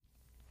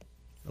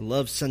I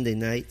love Sunday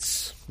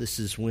nights. This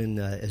is when,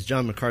 as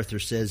John MacArthur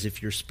says,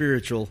 if you're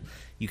spiritual,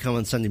 you come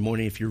on Sunday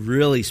morning. If you're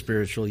really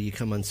spiritual, you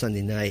come on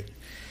Sunday night.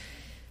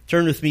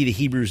 Turn with me to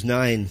Hebrews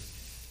 9,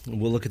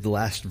 and we'll look at the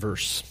last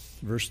verse,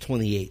 verse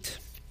 28.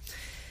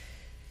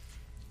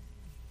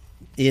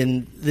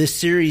 In this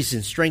series,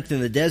 in Strength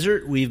in the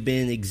Desert, we've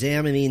been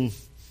examining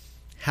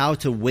how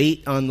to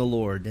wait on the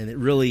Lord, and it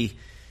really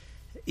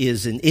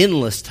is an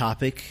endless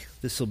topic.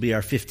 This will be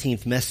our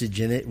 15th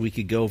message in it. We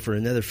could go for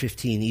another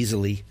 15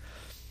 easily.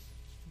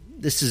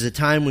 This is a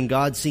time when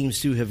God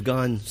seems to have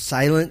gone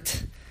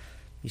silent.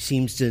 He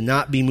seems to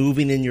not be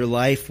moving in your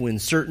life, when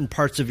certain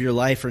parts of your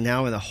life are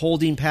now in a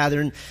holding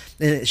pattern,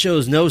 and it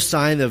shows no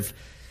sign of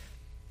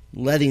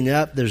letting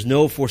up. There's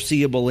no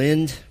foreseeable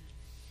end.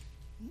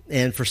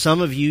 And for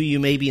some of you, you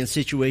may be in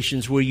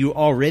situations where you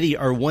already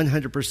are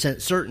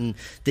 100% certain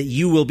that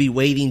you will be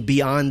waiting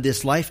beyond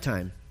this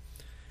lifetime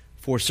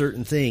for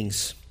certain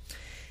things.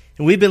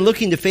 And we've been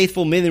looking to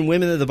faithful men and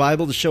women of the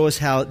Bible to show us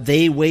how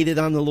they waited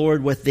on the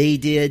Lord, what they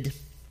did.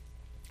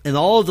 And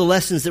all of the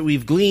lessons that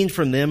we've gleaned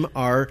from them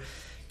are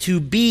to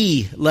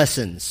be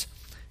lessons.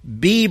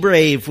 Be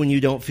brave when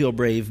you don't feel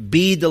brave.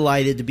 Be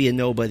delighted to be a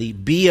nobody.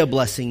 Be a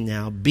blessing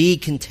now. Be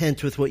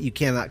content with what you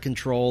cannot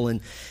control,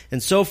 and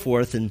so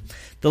forth. And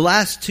the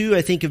last two,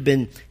 I think, have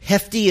been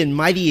hefty and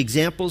mighty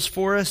examples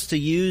for us to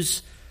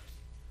use.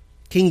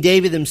 King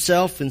David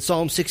himself in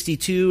Psalm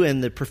 62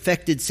 and the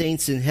perfected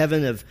saints in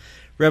heaven of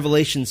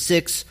Revelation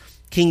 6.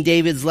 King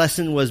David's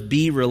lesson was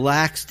be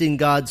relaxed in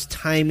God's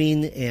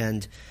timing,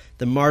 and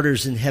the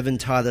martyrs in heaven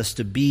taught us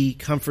to be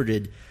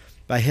comforted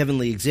by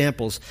heavenly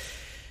examples.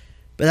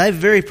 But I've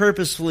very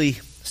purposefully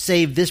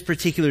saved this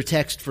particular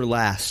text for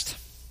last,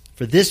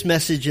 for this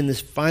message and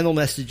this final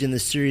message in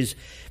this series,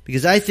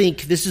 because I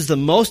think this is the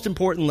most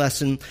important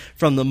lesson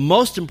from the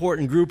most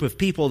important group of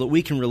people that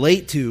we can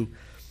relate to.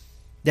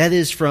 That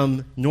is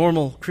from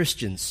normal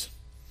Christians.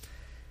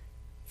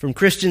 From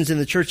Christians in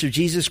the Church of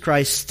Jesus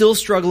Christ, still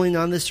struggling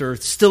on this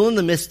earth, still in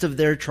the midst of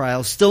their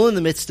trials, still in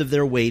the midst of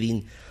their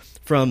waiting.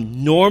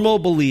 From normal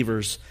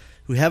believers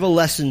who have a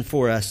lesson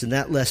for us, and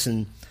that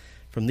lesson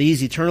from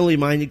these eternally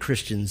minded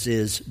Christians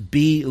is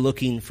be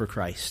looking for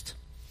Christ.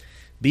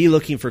 Be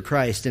looking for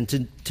Christ.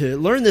 And to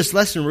learn this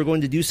lesson, we're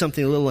going to do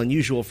something a little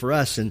unusual for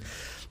us and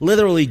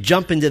literally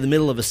jump into the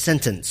middle of a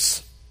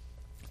sentence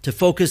to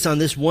focus on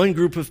this one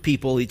group of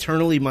people,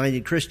 eternally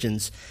minded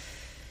Christians.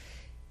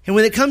 And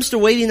when it comes to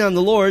waiting on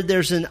the Lord,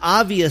 there's an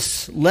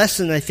obvious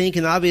lesson, I think,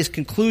 an obvious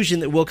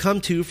conclusion that we'll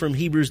come to from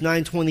Hebrews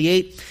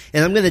 9:28.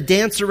 And I'm going to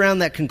dance around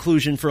that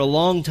conclusion for a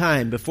long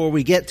time before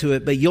we get to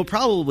it, but you'll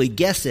probably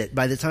guess it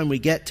by the time we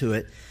get to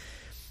it.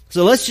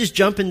 So let's just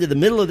jump into the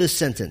middle of this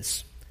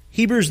sentence.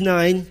 Hebrews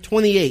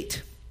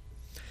 9:28.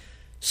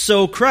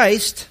 So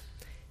Christ,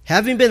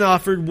 having been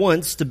offered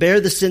once to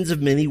bear the sins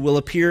of many, will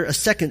appear a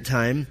second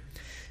time,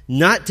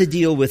 not to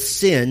deal with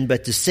sin,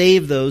 but to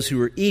save those who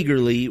are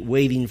eagerly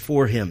waiting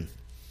for him.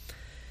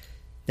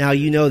 Now,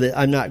 you know that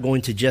I'm not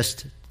going to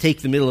just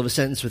take the middle of a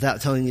sentence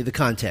without telling you the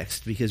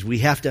context, because we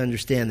have to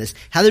understand this.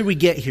 How did we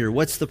get here?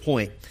 What's the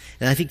point?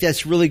 And I think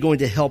that's really going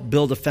to help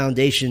build a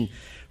foundation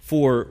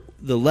for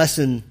the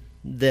lesson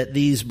that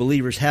these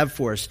believers have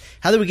for us.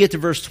 How did we get to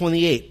verse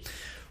 28?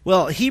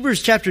 Well,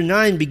 Hebrews chapter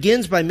 9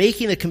 begins by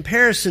making a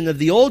comparison of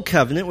the old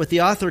covenant, what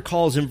the author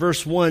calls in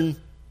verse 1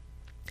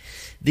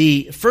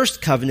 the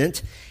first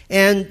covenant,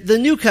 and the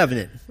new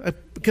covenant, a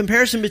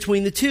comparison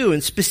between the two.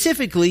 And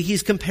specifically,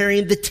 he's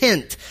comparing the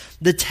tent,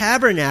 the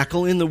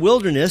tabernacle in the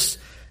wilderness,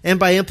 and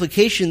by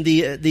implication,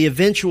 the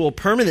eventual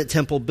permanent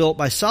temple built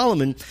by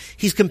Solomon.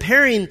 He's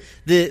comparing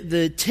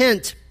the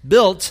tent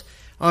built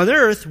on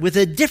earth with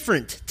a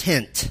different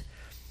tent.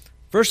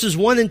 Verses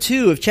 1 and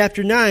 2 of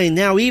chapter 9,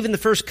 now even the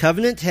first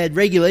covenant had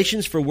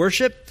regulations for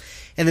worship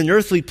and an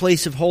earthly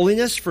place of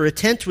holiness, for a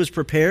tent was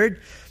prepared.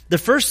 The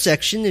first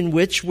section, in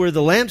which were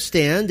the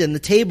lampstand and the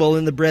table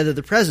and the bread of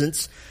the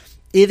presence,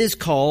 it is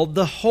called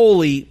the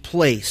holy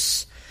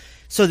place.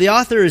 So the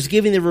author is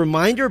giving a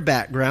reminder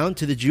background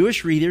to the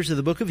Jewish readers of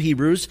the book of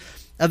Hebrews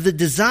of the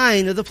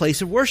design of the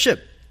place of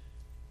worship.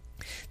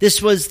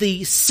 This was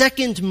the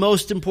second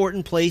most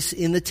important place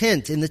in the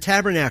tent, in the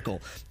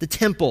tabernacle, the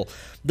temple,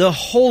 the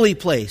holy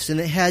place. And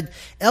it had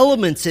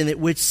elements in it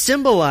which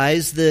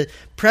symbolize the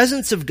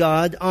presence of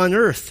God on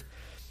earth.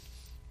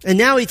 And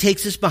now he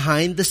takes us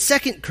behind the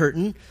second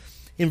curtain.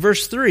 In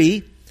verse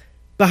 3,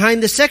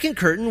 behind the second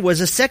curtain was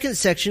a second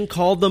section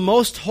called the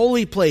most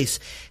holy place,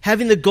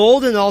 having the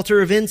golden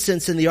altar of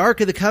incense and the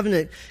ark of the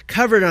covenant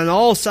covered on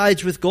all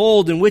sides with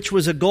gold, in which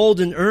was a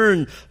golden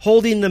urn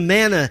holding the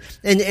manna,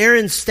 and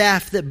Aaron's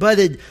staff that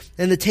budded,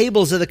 and the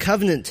tables of the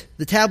covenant,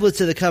 the tablets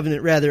of the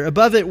covenant rather.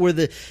 Above it were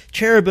the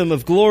cherubim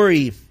of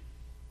glory,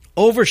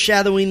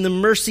 overshadowing the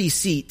mercy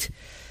seat.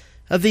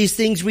 Of these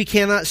things we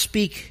cannot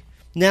speak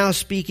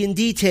in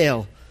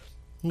detail,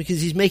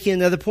 because he's making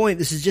another point.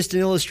 This is just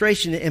an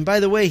illustration. And by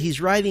the way, he's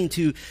writing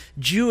to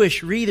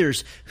Jewish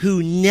readers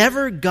who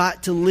never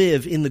got to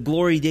live in the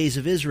glory days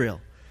of Israel.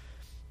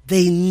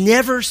 They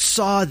never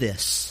saw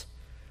this.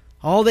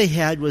 All they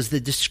had was the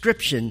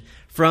description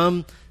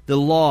from the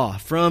law,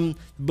 from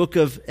the book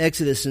of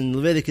Exodus and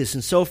Leviticus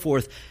and so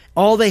forth.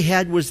 All they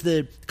had was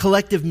the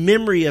collective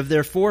memory of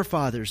their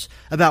forefathers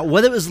about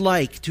what it was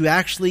like to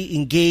actually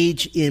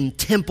engage in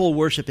temple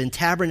worship, in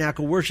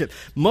tabernacle worship.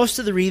 Most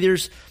of the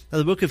readers of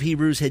the book of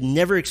Hebrews had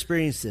never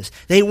experienced this.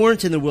 They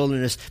weren't in the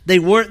wilderness. They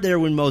weren't there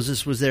when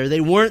Moses was there.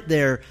 They weren't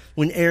there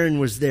when Aaron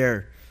was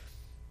there.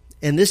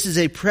 And this is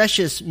a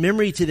precious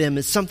memory to them.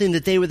 It's something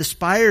that they would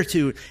aspire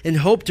to and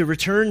hope to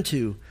return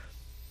to.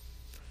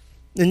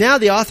 And now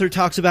the author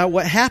talks about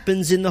what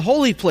happens in the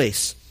holy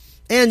place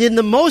and in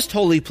the most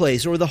holy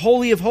place, or the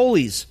Holy of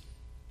Holies.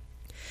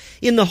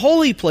 In the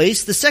holy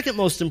place, the second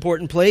most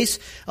important place,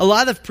 a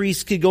lot of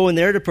priests could go in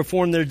there to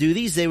perform their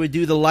duties. They would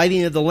do the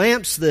lighting of the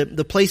lamps,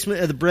 the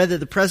placement of the bread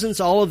of the presence,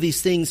 all of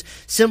these things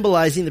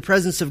symbolizing the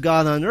presence of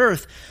God on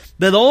earth.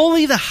 But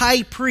only the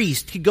high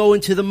priest could go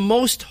into the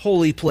most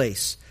holy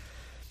place.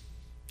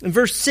 In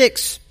verse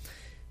 6,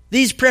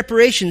 these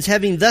preparations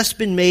having thus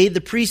been made,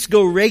 the priests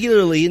go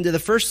regularly into the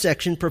first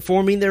section,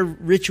 performing their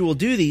ritual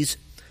duties.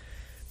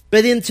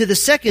 But into the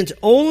second,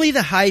 only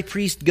the high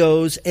priest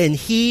goes, and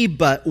he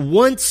but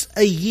once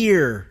a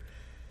year,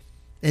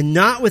 and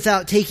not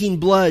without taking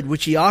blood,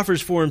 which he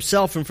offers for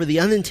himself and for the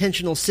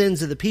unintentional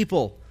sins of the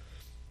people.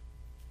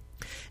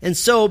 And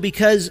so,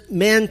 because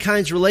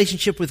mankind's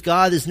relationship with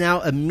God is now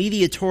a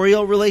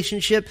mediatorial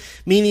relationship,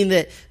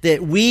 meaning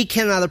that we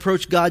cannot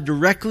approach God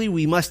directly,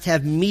 we must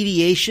have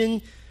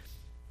mediation.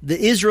 The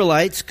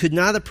Israelites could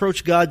not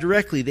approach God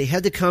directly. They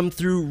had to come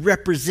through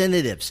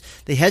representatives.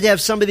 They had to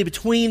have somebody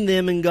between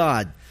them and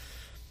God.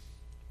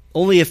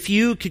 Only a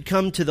few could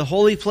come to the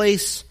holy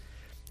place,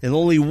 and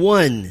only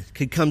one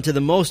could come to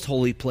the most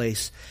holy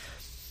place.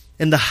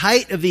 And the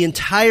height of the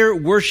entire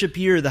worship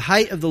year, the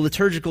height of the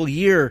liturgical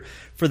year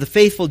for the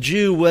faithful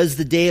Jew was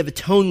the Day of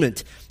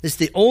Atonement. It's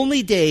the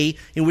only day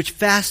in which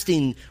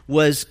fasting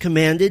was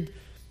commanded.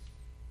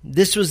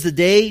 This was the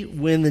day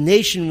when the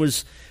nation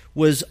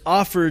was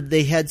offered,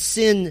 they had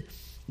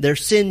their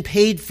sin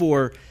paid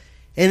for,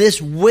 and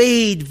this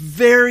weighed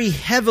very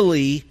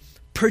heavily,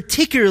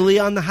 particularly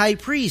on the high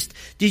priest.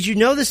 Did you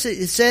notice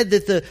it said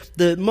that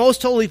the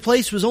most holy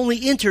place was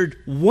only entered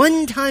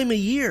one time a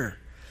year?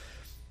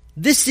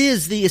 This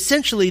is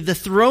essentially the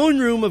throne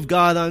room of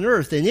God on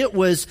earth, and it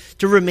was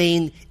to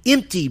remain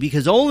empty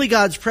because only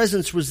God's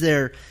presence was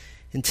there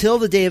until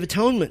the Day of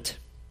Atonement.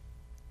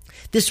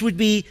 This would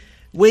be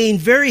weighing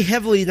very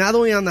heavily not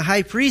only on the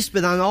high priest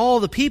but on all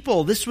the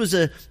people. This was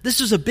a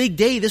big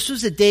day. This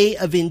was a day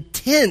of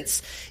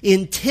intense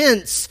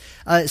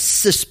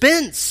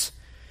suspense,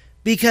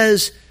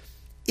 because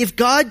if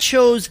God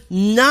chose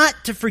not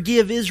to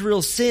forgive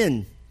Israel's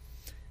sin,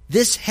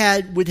 this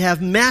would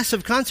have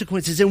massive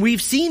consequences, and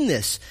we've seen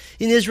this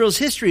in Israel's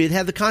history. It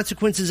had the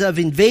consequences of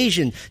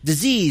invasion,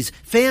 disease,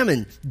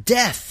 famine,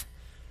 death.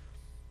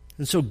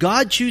 And so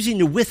God choosing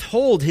to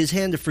withhold his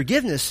hand of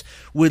forgiveness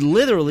would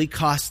literally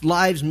cost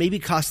lives, maybe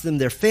cost them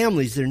their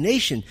families, their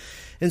nation.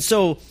 And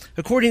so,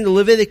 according to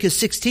Leviticus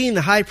 16,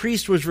 the high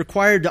priest was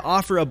required to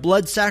offer a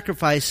blood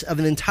sacrifice of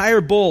an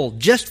entire bull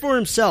just for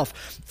himself,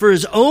 for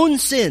his own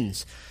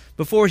sins,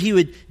 before he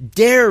would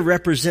dare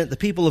represent the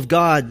people of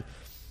God,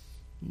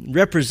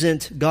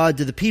 represent God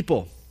to the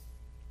people.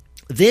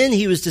 Then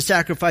he was to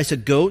sacrifice a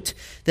goat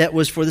that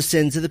was for the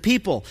sins of the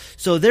people.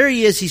 So there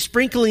he is. He's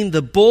sprinkling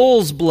the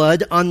bull's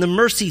blood on the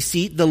mercy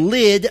seat, the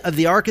lid of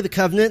the Ark of the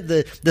Covenant,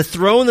 the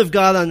throne of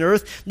God on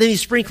earth. Then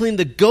he's sprinkling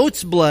the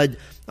goat's blood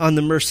on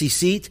the mercy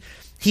seat.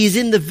 He's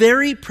in the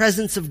very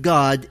presence of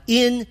God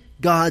in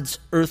God's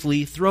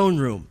earthly throne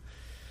room.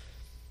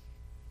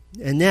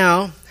 And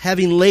now,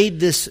 having laid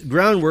this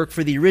groundwork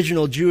for the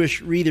original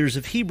Jewish readers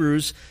of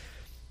Hebrews,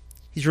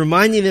 he's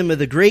reminding them of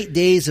the great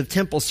days of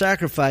temple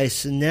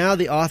sacrifice, and now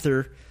the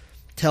author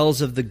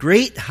tells of the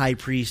great high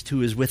priest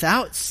who is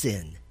without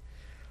sin.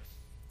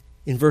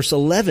 In verse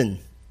 11,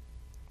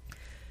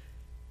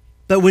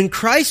 but when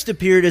Christ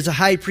appeared as a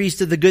high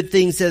priest of the good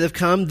things that have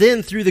come,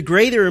 then through the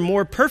greater and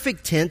more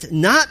perfect tent,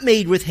 not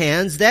made with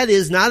hands, that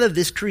is, not of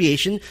this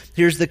creation,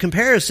 here's the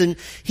comparison,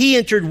 he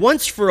entered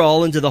once for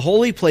all into the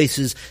holy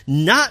places,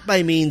 not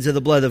by means of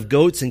the blood of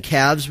goats and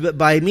calves, but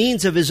by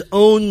means of his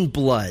own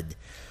blood,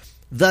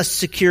 thus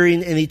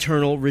securing an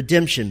eternal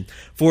redemption.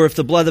 For if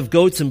the blood of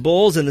goats and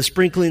bulls and the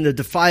sprinkling of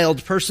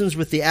defiled persons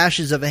with the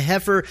ashes of a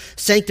heifer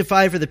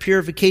sanctify for the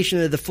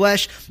purification of the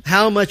flesh,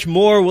 how much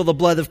more will the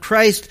blood of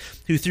Christ,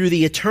 who through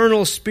the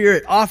eternal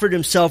Spirit offered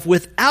himself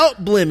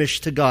without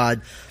blemish to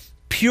God,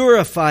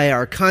 purify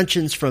our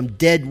conscience from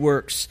dead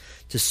works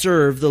to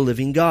serve the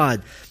living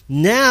God.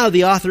 Now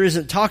the author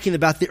isn't talking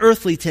about the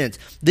earthly tent,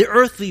 the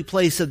earthly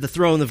place of the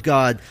throne of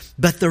God,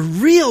 but the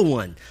real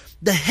one,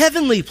 the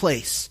heavenly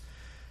place,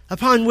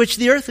 upon which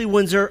the earthly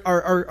ones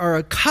are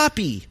a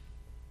copy.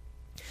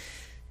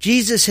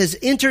 Jesus has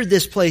entered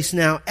this place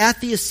now at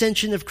the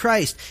ascension of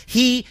Christ.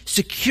 He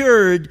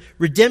secured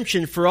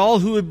redemption for all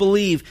who would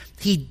believe.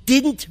 He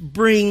didn't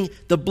bring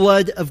the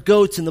blood of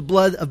goats and the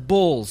blood of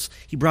bulls.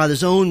 He brought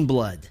his own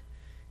blood.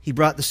 He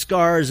brought the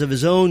scars of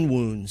his own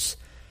wounds.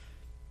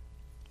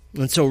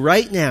 And so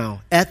right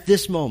now, at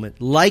this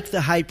moment, like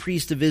the high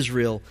priest of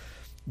Israel,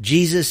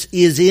 Jesus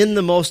is in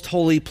the most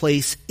holy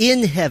place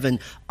in heaven,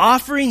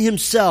 offering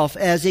himself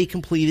as a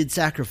completed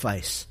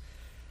sacrifice,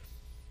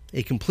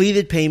 a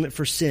completed payment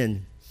for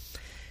sin.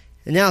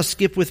 And now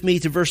skip with me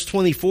to verse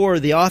 24.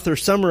 The author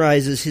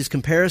summarizes his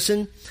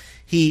comparison.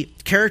 He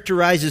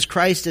characterizes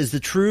Christ as the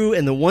true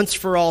and the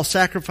once-for-all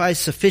sacrifice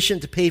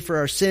sufficient to pay for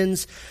our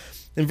sins.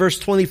 In verse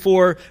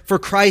 24, for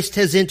Christ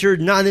has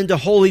entered not into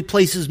holy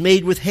places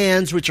made with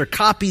hands, which are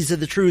copies of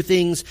the true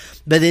things,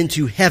 but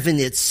into heaven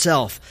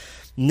itself,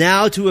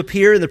 now to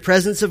appear in the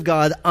presence of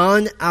God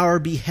on our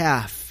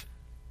behalf.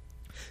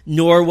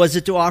 Nor was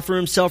it to offer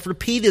himself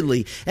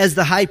repeatedly, as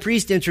the high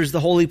priest enters the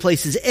holy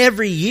places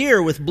every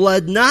year with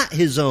blood not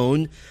his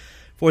own,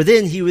 for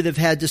then he would have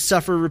had to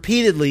suffer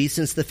repeatedly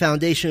since the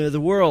foundation of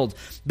the world.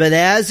 But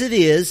as it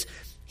is,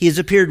 he has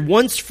appeared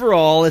once for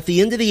all at the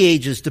end of the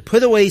ages to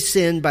put away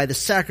sin by the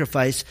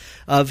sacrifice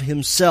of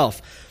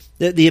himself.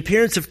 The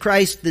appearance of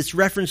Christ that's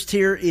referenced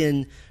here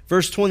in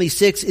verse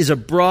 26 is a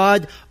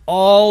broad,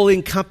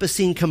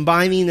 all-encompassing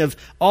combining of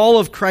all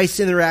of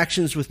Christ's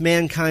interactions with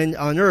mankind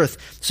on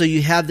earth. So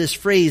you have this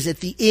phrase, at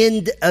the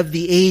end of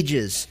the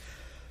ages.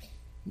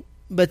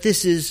 But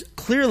this is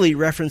clearly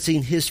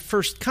referencing his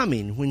first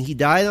coming, when he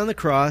died on the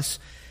cross.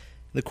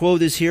 The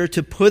quote is here,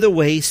 to put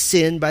away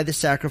sin by the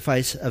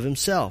sacrifice of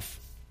himself.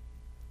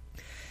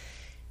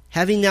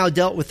 Having now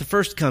dealt with the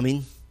first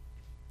coming,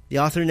 the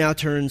author now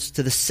turns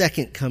to the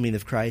second coming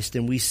of Christ,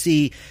 and we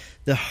see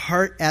the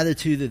heart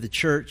attitude of the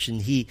church,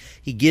 and he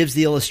gives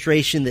the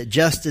illustration that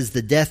just as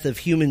the death of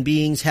human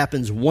beings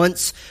happens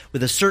once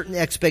with a certain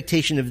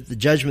expectation of the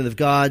judgment of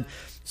God,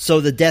 so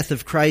the death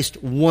of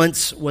Christ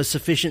once was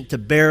sufficient to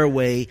bear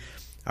away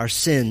our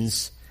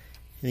sins.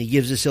 And he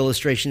gives this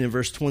illustration in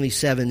verse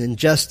 27, and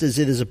just as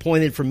it is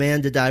appointed for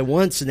man to die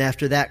once, and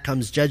after that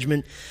comes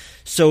judgment,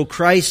 so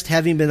Christ,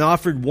 having been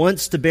offered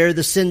once to bear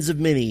the sins of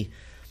many,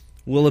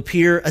 will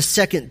appear a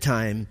second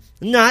time,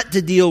 not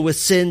to deal with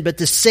sin, but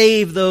to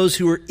save those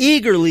who are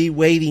eagerly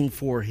waiting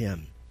for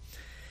him.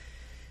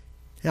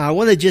 Now, I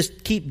want to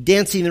just keep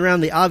dancing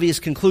around the obvious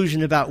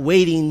conclusion about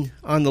waiting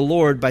on the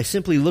Lord by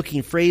simply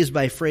looking phrase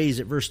by phrase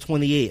at verse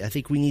 28. I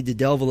think we need to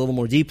delve a little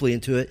more deeply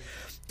into it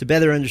to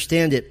better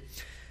understand it.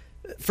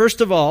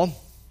 First of all,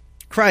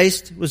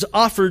 Christ was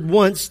offered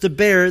once to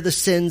bear the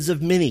sins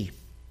of many.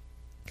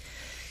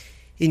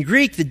 In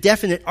Greek, the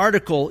definite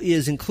article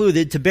is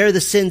included, to bear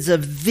the sins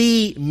of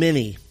the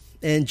many.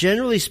 And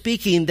generally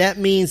speaking, that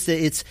means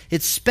that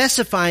it's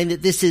specifying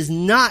that this is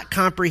not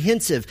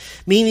comprehensive,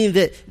 meaning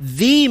that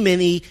the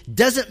many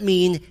doesn't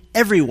mean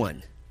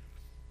everyone.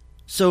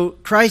 So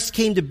Christ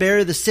came to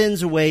bear the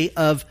sins away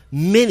of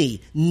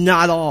many,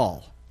 not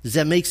all. Does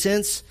that make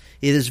sense?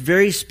 It is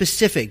very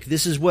specific.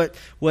 This is what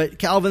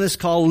Calvinists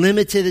call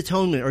limited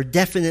atonement or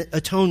definite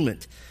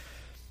atonement.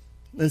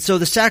 And so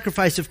the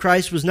sacrifice of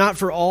Christ was not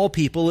for all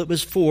people, it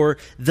was for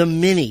the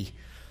many.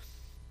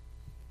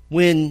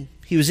 When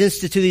he was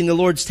instituting the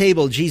Lord's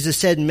table, Jesus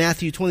said in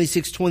Matthew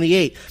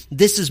 26:28,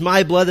 "This is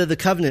my blood of the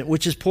covenant,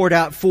 which is poured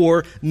out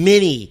for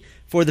many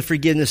for the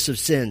forgiveness of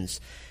sins."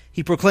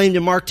 He proclaimed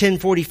in Mark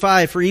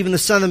 10:45, "For even the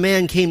Son of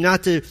Man came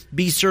not to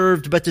be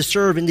served, but to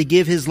serve and to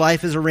give his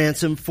life as a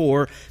ransom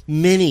for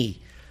many."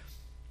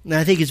 And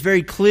I think it's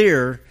very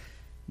clear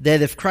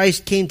that if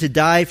Christ came to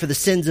die for the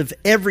sins of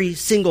every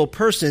single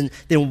person,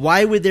 then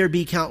why would there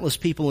be countless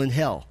people in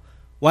hell?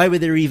 Why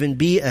would there even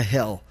be a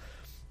hell?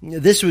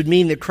 This would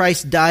mean that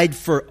Christ died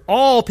for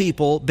all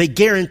people, but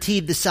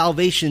guaranteed the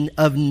salvation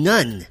of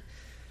none.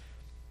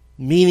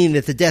 Meaning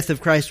that the death of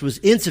Christ was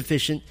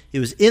insufficient, it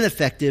was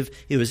ineffective,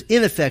 it was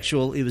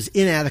ineffectual, it was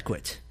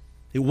inadequate.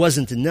 It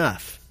wasn't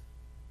enough.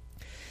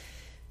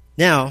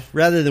 Now,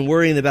 rather than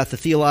worrying about the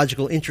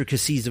theological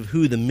intricacies of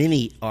who the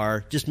many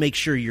are, just make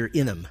sure you're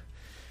in them.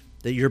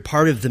 That you're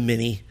part of the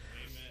many,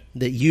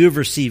 that you have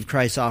received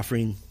Christ's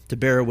offering to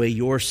bear away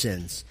your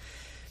sins.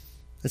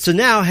 And so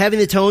now, having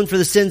atoned for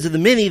the sins of the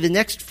many, the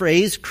next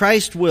phrase,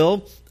 Christ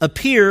will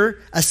appear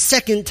a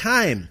second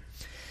time.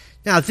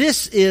 Now,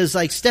 this is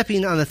like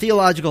stepping on a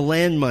theological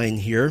landmine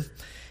here.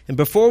 And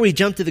before we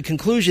jump to the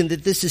conclusion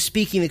that this is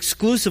speaking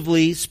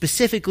exclusively,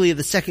 specifically of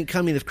the second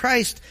coming of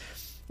Christ,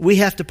 we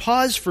have to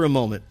pause for a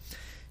moment.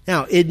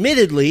 Now,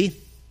 admittedly,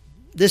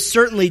 this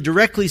certainly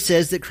directly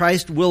says that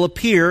Christ will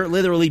appear,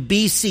 literally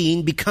be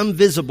seen, become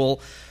visible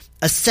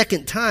a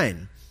second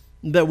time.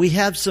 But we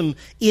have some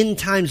end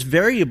times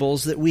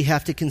variables that we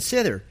have to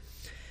consider.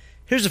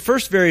 Here's the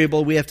first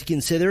variable we have to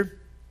consider.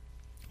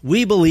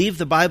 We believe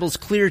the Bible's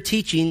clear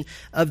teaching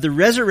of the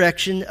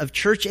resurrection of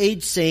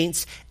church-age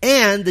saints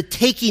and the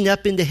taking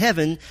up into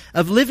heaven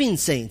of living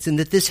saints, and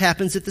that this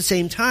happens at the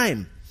same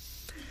time.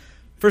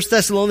 1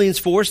 Thessalonians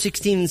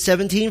 4:16 and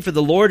 17, "For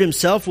the Lord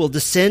himself will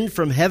descend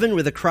from heaven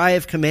with a cry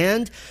of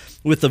command,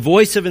 with the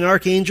voice of an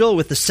archangel,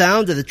 with the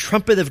sound of the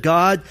trumpet of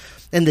God,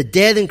 and the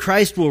dead in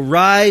Christ will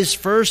rise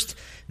first.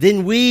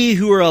 Then we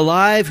who are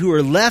alive, who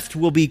are left,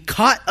 will be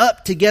caught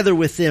up together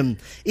with them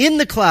in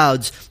the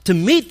clouds to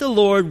meet the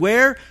Lord,"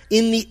 where?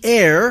 In the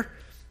air,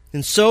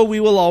 "and so we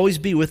will always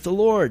be with the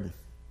Lord."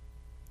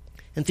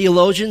 And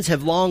theologians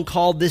have long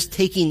called this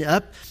taking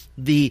up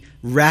the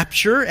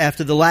rapture,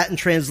 after the Latin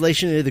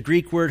translation of the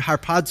Greek word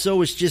harpazo,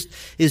 which just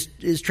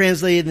is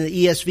translated in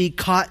the ESV,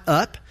 caught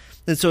up.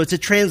 And so it's a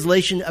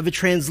translation of a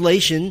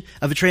translation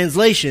of a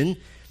translation,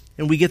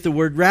 and we get the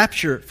word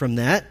rapture from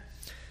that.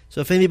 So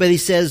if anybody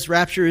says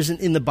rapture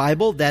isn't in the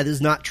Bible, that is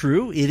not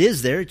true. It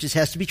is there. It just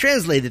has to be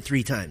translated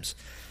 3 times.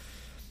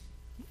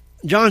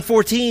 John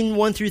 14,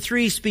 1 through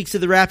 3 speaks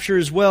of the rapture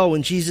as well,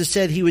 when Jesus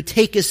said he would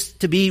take us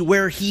to be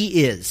where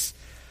he is.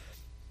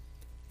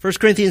 1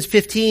 Corinthians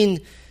 15,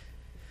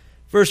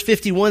 verse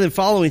 51 and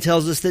following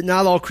tells us that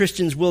not all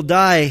Christians will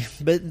die,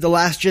 but the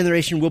last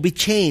generation will be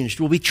changed,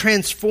 will be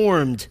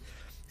transformed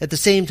at the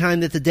same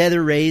time that the dead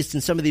are raised.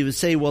 And somebody would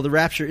say, well, the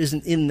rapture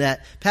isn't in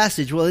that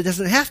passage. Well, it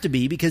doesn't have to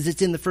be, because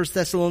it's in the 1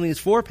 Thessalonians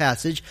 4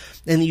 passage,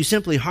 and you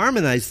simply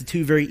harmonize the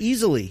two very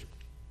easily.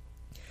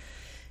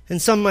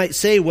 And some might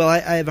say, well, I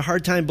have a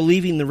hard time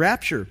believing the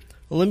rapture.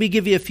 Well, let me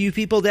give you a few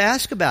people to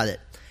ask about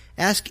it.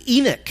 Ask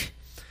Enoch.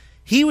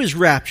 He was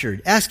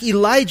raptured. Ask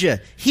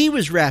Elijah. He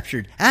was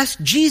raptured. Ask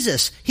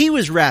Jesus. He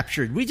was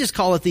raptured. We just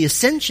call it the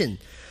ascension.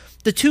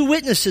 The 2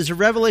 witnesses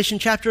of Revelation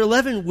chapter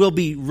 11 will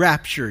be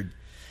raptured.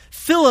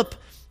 Philip,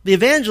 the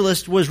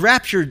evangelist, was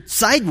raptured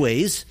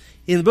sideways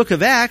in the book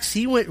of Acts.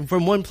 He went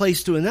from one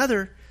place to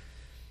another.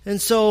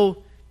 And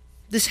so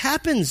this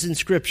happens in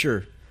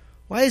Scripture.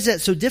 Why is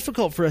that so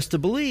difficult for us to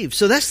believe?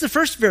 So that's the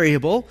first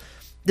variable,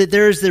 that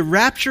there is the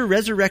rapture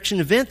resurrection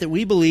event that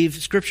we believe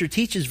Scripture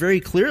teaches very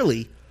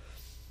clearly.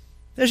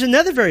 There's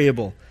another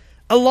variable.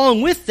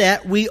 Along with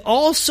that, we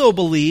also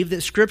believe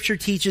that Scripture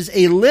teaches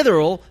a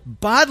literal,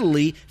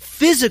 bodily,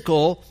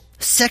 physical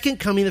second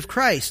coming of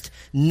Christ.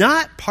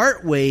 Not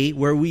part way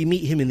where we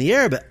meet him in the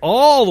air, but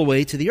all the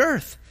way to the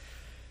earth.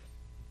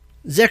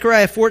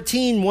 Zechariah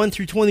 14, 1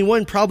 through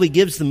 21 probably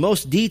gives the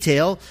most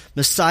detail.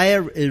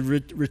 Messiah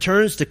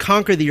returns to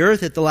conquer the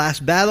earth at the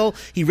last battle.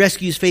 He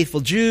rescues faithful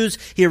Jews.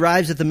 He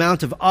arrives at the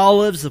Mount of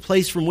Olives, the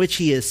place from which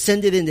he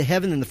ascended into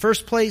heaven in the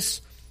first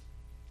place.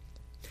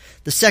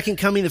 The second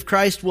coming of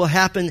Christ will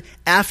happen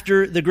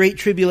after the great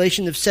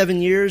tribulation of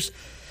 7 years.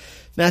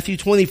 Matthew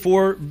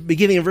 24,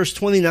 beginning in verse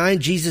 29,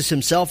 Jesus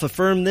himself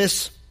affirmed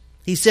this.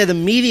 He said,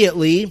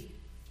 immediately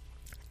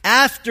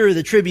after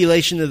the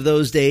tribulation of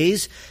those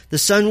days, the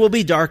sun will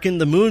be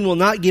darkened, the moon will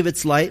not give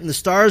its light, and the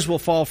stars will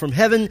fall from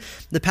heaven.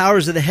 The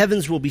powers of the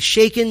heavens will be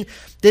shaken.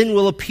 Then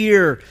will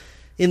appear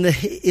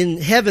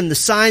in heaven the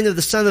sign of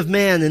the Son of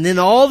Man, and then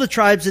all the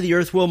tribes of the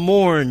earth will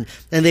mourn,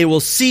 and they will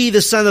see the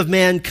Son of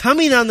Man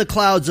coming on the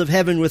clouds of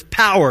heaven with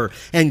power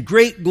and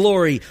great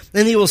glory.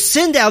 And he will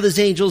send out his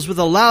angels with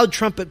a loud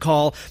trumpet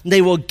call, and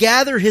they will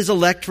gather his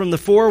elect from the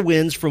 4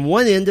 winds, from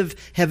one end of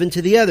heaven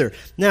to the other.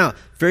 Now,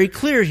 very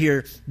clear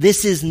here,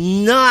 this is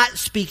not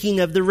speaking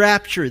of the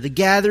rapture, the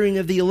gathering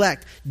of the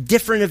elect.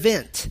 Different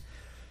event.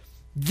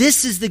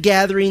 This is the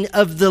gathering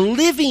of the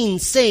living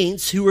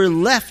saints who were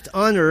left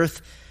on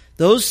earth,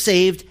 those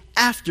saved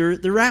after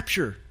the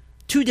rapture.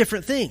 2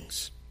 different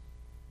things.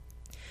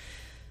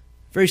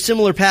 Very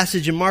similar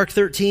passage in Mark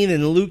 13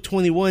 and in Luke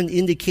 21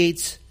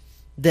 indicates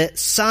that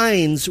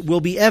signs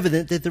will be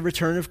evident that the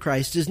return of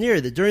Christ is near.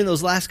 That during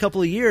those last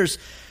couple of years,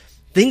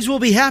 things will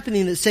be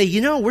happening that say,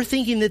 we're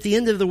thinking that the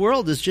end of the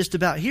world is just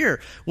about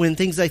here. When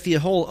things like the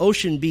whole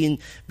ocean being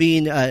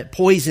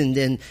poisoned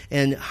and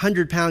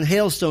 100-pound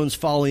hailstones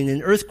falling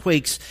and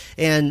earthquakes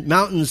and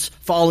mountains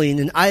falling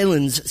and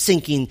islands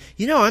sinking.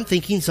 I'm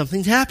thinking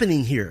something's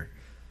happening here.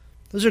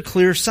 Those are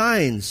clear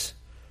signs.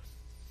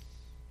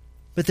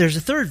 But there's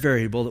a third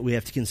variable that we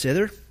have to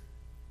consider.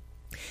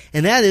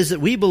 And that is that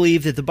we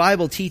believe that the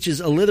Bible teaches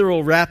a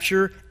literal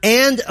rapture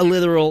and a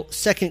literal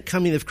second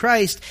coming of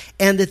Christ,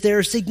 and that there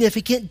are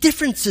significant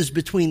differences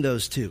between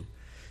those two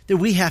that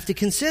we have to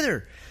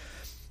consider.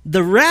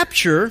 The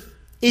rapture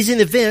is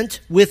an event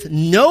with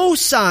no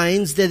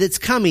signs that it's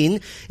coming.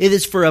 It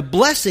is for a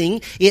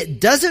blessing. It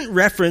doesn't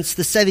reference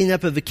the setting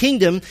up of a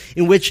kingdom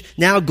in which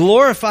now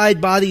glorified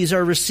bodies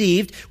are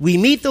received. We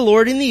meet the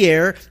Lord in the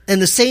air,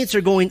 and the saints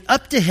are going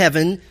up to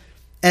heaven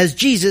as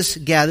Jesus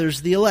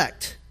gathers the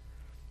elect.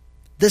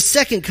 The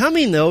second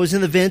coming, though, is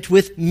an event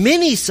with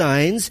many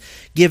signs,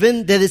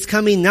 given that it's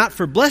coming not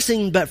for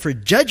blessing, but for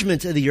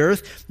judgment of the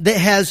earth, that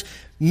has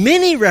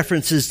many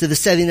references to the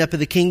setting up of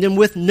the kingdom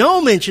with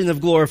no mention of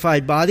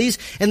glorified bodies,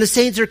 and the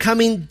saints are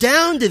coming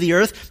down to the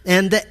earth,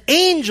 and the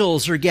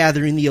angels are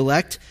gathering the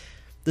elect,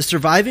 the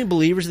surviving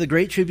believers of the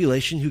Great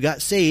Tribulation who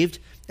got saved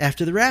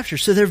after the rapture.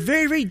 So they're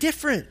very, very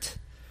different.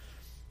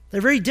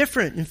 They're very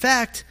different. In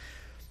fact,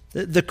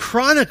 the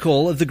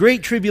chronicle of the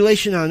Great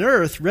Tribulation on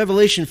earth,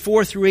 Revelation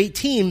 4 through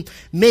 18,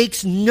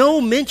 makes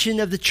no mention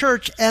of the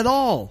church at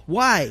all.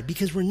 Why?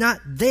 Because we're not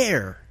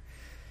there.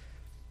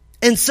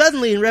 And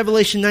suddenly in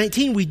Revelation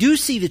 19, we do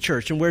see the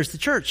church. And where's the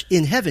church?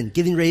 In heaven,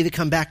 getting ready to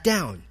come back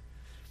down.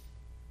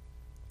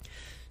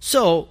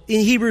 So,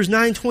 in Hebrews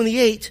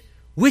 9:28,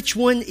 which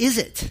one is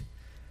it?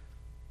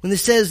 When it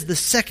says the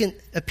second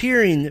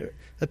appearing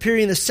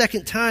the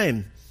second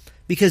time,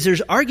 because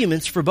there's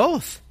arguments for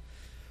both.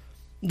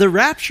 The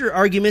rapture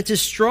argument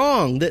is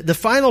strong. The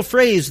final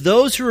phrase,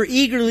 those who are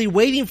eagerly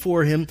waiting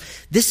for him,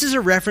 this is a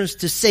reference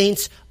to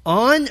saints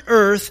on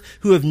earth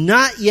who have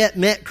not yet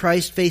met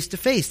Christ face to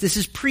face. This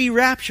is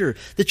pre-rapture.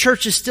 The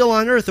church is still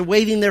on earth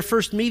awaiting their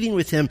first meeting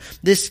with him.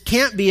 This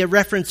can't be a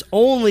reference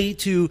only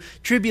to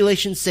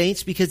tribulation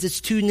saints because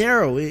it's too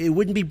narrow. It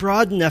wouldn't be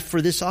broad enough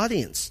for this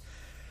audience.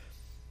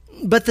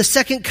 But the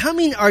second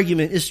coming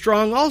argument is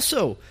strong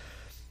also.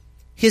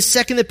 His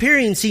second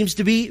appearing seems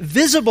to be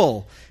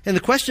visible. And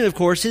the question, of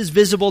course, is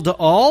visible to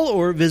all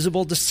or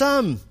visible to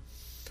some?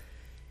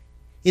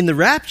 In the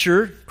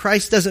rapture,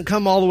 Christ doesn't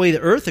come all the way to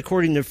earth,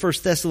 according to 1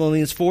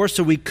 Thessalonians 4,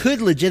 so we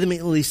could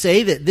legitimately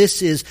say that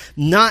this is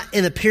not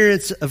an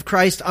appearance of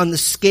Christ on the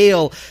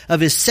scale of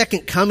his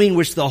second coming,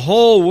 which the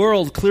whole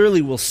world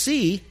clearly will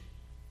see.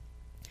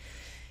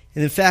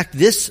 And in fact,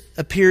 this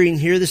appearing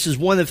here, this is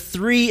one of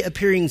three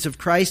appearings of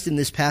Christ in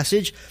this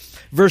passage.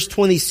 Verse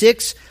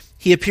 26,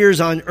 he appears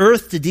on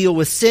earth to deal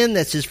with sin.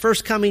 That's his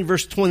first coming.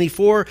 Verse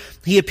 24,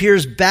 he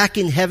appears back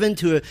in heaven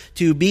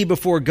to be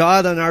before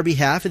God on our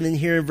behalf. And then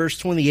here in verse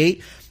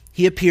 28,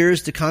 he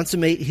appears to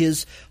consummate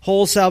his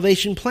whole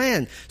salvation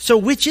plan. So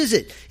which is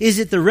it? Is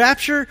it the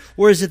rapture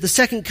or is it the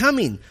second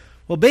coming?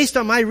 Well, based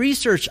on my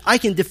research, I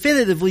can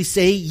definitively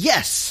say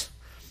yes.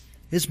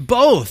 It's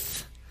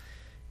both.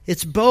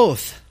 It's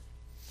both.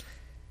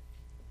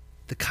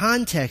 The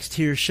context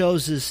here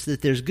shows us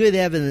that there's good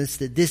evidence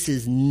that this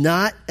is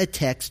not a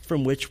text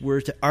from which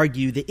we're to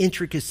argue the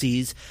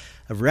intricacies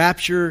of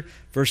rapture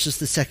versus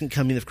the second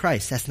coming of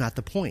Christ. That's not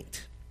the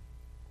point.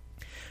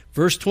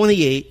 Verse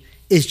 28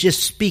 is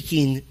just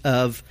speaking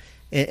of,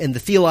 and the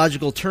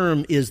theological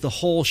term is the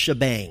whole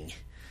shebang,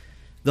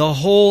 the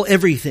whole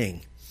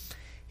everything.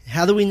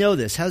 How do we know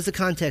this? How does the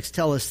context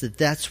tell us that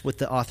that's what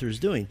the author is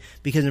doing?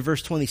 Because in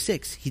verse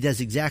 26, he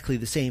does exactly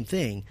the same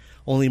thing,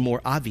 only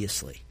more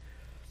obviously.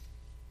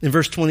 In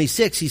verse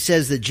 26, he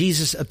says that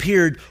Jesus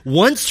appeared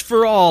once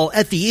for all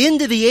at the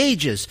end of the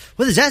ages.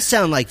 What does that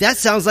sound like? That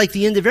sounds like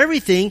the end of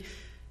everything.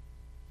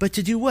 But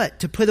to do what?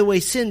 To put away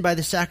sin by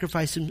the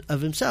sacrifice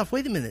of himself.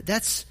 Wait a minute.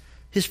 That's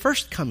his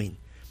first coming.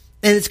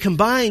 And it's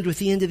combined with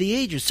the end of the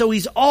ages. So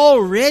he's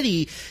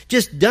already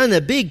just done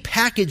a big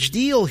package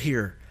deal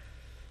here.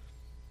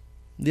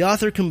 The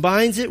author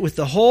combines it with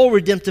the whole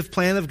redemptive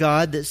plan of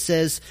God that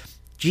says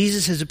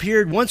Jesus has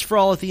appeared once for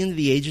all at the end of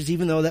the ages,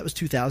 even though that was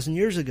 2,000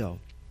 years ago.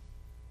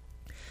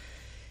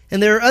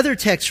 And there are other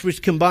texts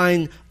which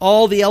combine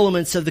all the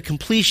elements of the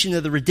completion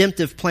of the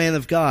redemptive plan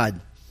of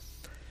God.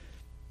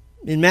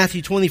 In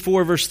Matthew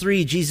 24, verse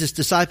 3, Jesus'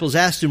 disciples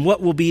asked him,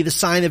 what will be the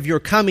sign of your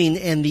coming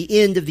and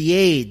the end of the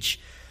age?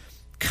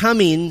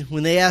 Coming,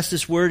 when they ask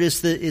this word,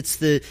 it's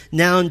the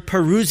noun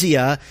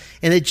parousia,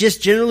 and it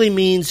just generally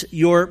means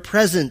your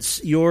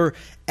presence, your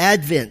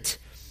advent.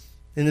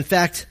 And in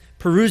fact,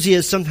 parousia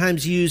is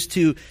sometimes used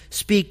to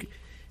speak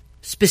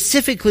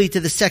specifically to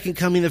the second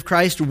coming of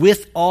Christ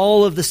with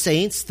all of the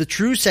saints, the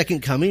true second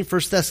coming.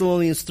 1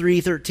 Thessalonians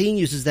 3:13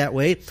 uses that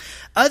way.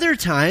 Other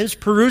times,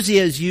 parousia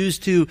is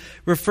used to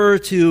refer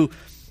to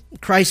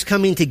Christ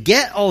coming to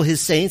get all his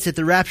saints at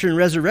the rapture and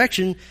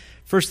resurrection.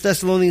 1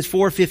 Thessalonians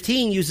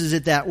 4:15 uses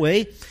it that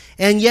way.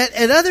 And yet,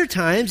 at other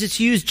times,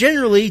 it's used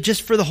generally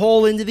just for the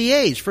whole end of the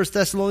age. 1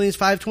 Thessalonians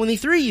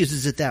 5:23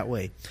 uses it that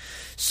way.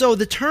 So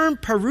the term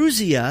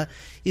parousia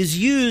is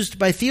used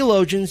by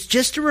theologians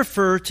just to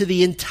refer to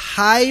the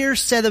entire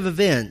set of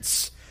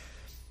events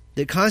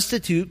that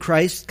constitute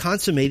Christ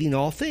consummating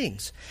all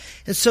things.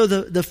 And so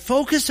the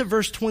focus of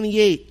verse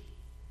 28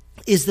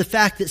 is the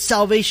fact that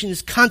salvation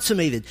is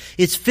consummated.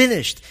 It's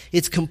finished.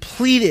 It's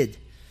completed.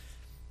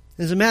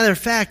 As a matter of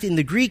fact, in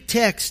the Greek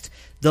text,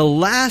 the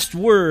last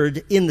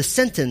word in the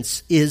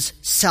sentence is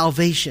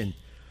salvation.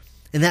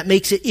 And that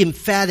makes it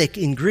emphatic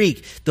in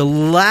Greek. The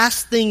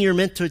last thing you're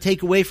meant to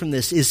take away from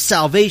this is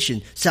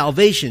salvation,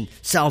 salvation,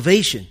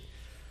 salvation.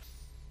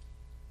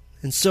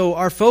 And so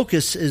our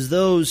focus as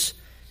those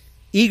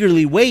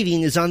eagerly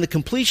waiting is on the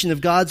completion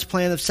of God's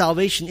plan of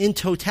salvation in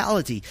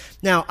totality.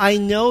 Now, I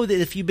know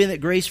that if you've been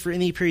at Grace for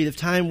any period of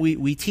time,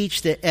 we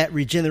teach that at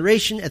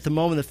regeneration, at the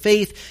moment of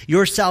faith,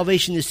 your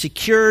salvation is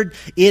secured.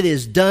 It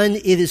is done.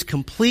 It is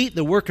complete.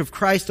 The work of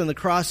Christ on the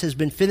cross has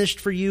been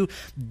finished for you.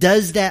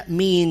 Does that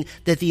mean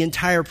that the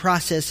entire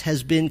process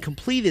has been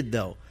completed,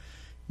 though?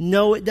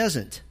 No, it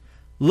doesn't.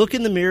 Look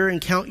in the mirror and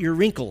count your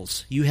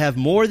wrinkles. You have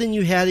more than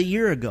you had a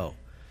year ago.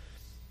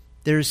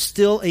 There is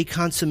still a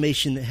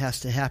consummation that has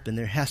to happen.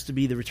 There has to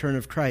be the return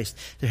of Christ.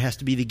 There has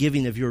to be the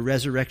giving of your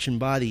resurrection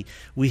body.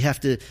 We have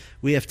to,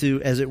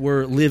 as it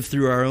were, live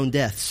through our own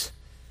deaths.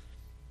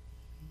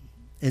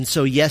 And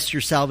so, yes,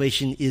 your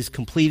salvation is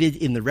completed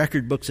in the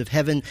record books of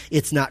heaven.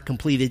 It's not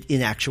completed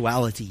in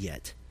actuality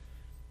yet.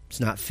 It's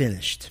not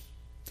finished.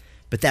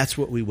 But that's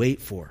what we wait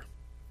for.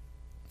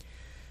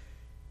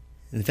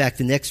 In fact,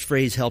 the next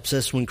phrase helps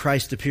us. When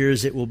Christ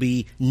appears, it will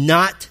be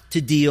not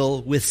to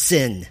deal with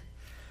sin.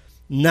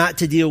 Not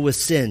to deal with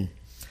sin.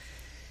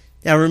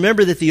 Now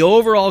remember that the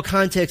overall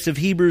context of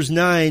Hebrews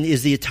 9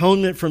 is the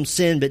atonement from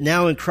sin, but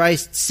now in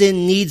Christ,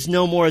 sin needs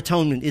no more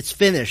atonement. It's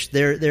finished.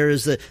 There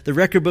is the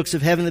record books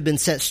of heaven have been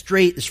set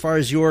straight as far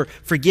as your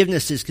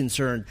forgiveness is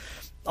concerned.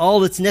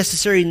 All that's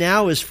necessary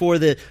now is for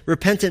the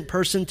repentant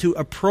person to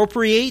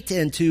appropriate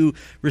and to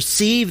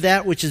receive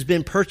that which has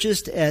been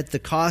purchased at the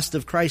cost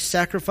of Christ's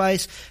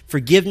sacrifice,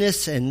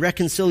 forgiveness and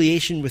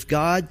reconciliation with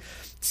God.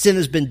 Sin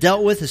has been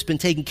dealt with. It's been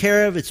taken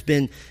care of. It's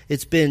been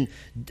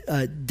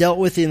dealt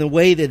with in a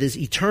way that is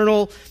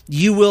eternal.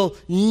 You will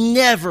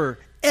never,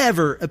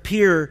 ever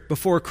appear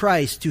before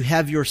Christ to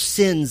have your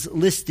sins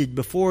listed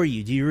before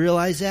you. Do you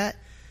realize that?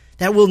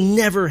 That will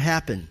never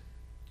happen.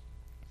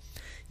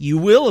 You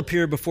will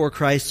appear before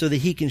Christ so that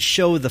he can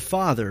show the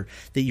Father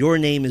that your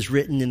name is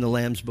written in the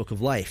Lamb's Book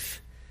of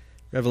Life.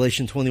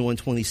 Revelation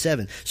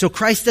 21:27. So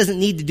Christ doesn't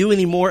need to do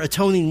any more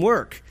atoning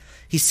work.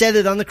 He said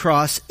it on the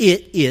cross.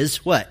 It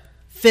is what?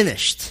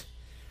 Finished.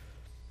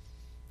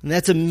 And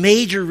that's a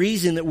major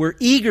reason that we're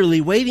eagerly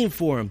waiting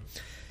for him.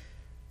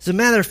 As a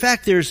matter of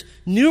fact, there's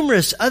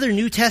numerous other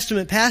New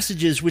Testament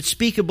passages which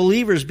speak of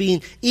believers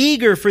being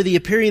eager for the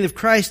appearing of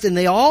Christ, and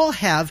they all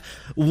have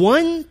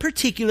one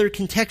particular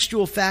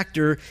contextual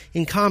factor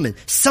in common,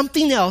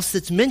 something else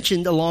that's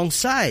mentioned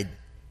alongside.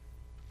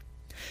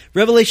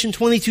 Revelation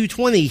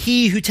 22:20,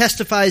 he who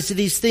testifies to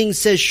these things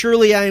says,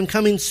 surely I am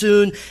coming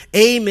soon.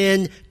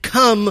 Amen.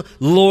 Come,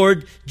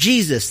 Lord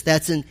Jesus.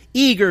 That's an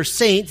eager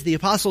saint, the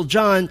Apostle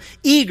John,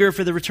 eager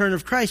for the return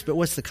of Christ. But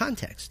what's the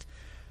context?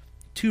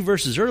 2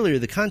 verses earlier,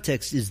 the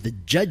context is the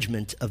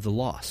judgment of the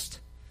lost.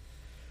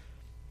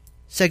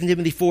 2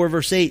 Timothy 4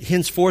 verse 8,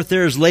 henceforth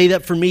there is laid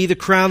up for me the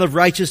crown of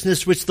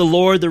righteousness, which the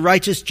Lord, the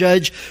righteous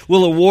judge,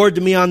 will award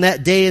to me on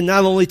that day, and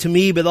not only to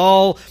me, but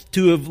all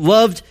to have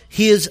loved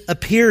his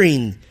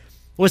appearing.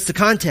 What's the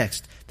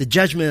context? The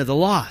judgment of the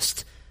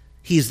lost.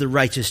 He's the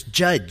righteous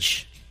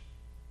judge.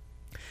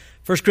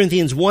 1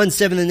 Corinthians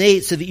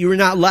 1:7-8, so that you are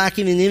not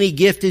lacking in any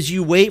gift as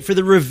you wait for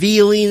the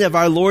revealing of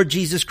our Lord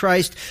Jesus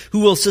Christ, who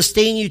will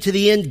sustain you to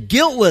the end,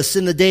 guiltless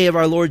in the day of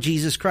our Lord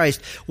Jesus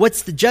Christ.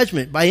 What's the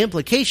judgment? By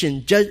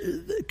implication,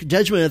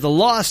 judgment of the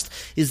lost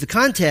is the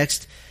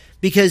context,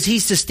 because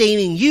he's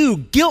sustaining you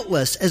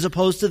guiltless as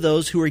opposed to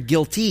those who are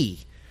guilty.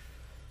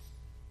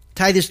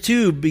 Titus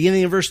 2,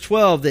 beginning in verse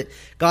 12, that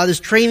God is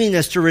training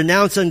us to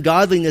renounce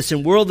ungodliness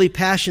and worldly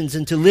passions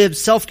and to live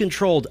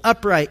self-controlled,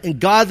 upright, and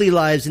godly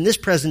lives in this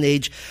present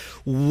age,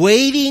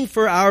 waiting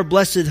for our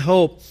blessed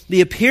hope, the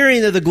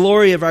appearing of the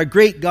glory of our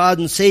great God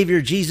and Savior,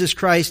 Jesus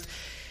Christ,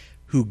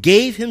 who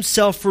gave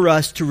himself for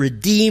us to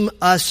redeem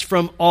us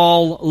from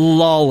all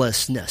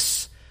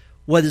lawlessness.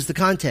 What is the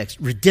context?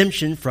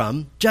 Redemption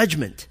from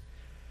judgment.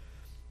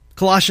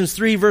 Colossians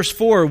 3 verse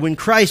 4, when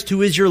Christ,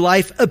 who is your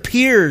life,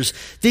 appears,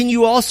 then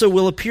you also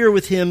will appear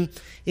with him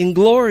in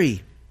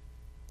glory.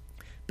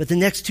 But the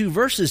next 2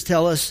 verses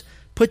tell us,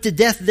 put to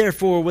death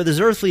therefore what is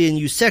earthly in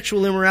you,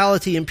 sexual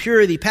immorality,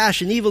 impurity,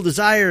 passion, evil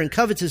desire, and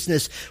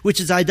covetousness,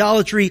 which is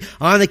idolatry.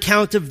 On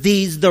account of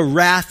these, the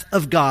wrath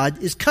of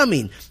God is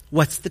coming.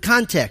 What's the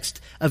context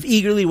of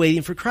eagerly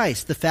waiting for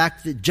Christ? The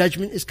fact that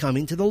judgment is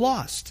coming to the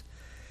lost.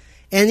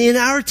 And in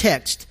our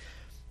text,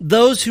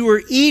 those who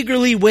are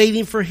eagerly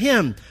waiting for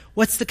him,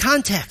 what's the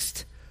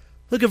context?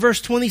 Look at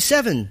verse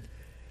 27.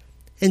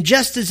 And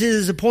just as it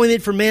is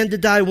appointed for man to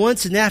die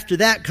once, and after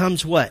that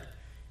comes what?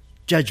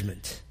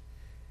 Judgment.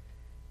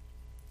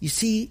 You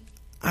see,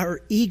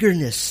 our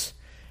eagerness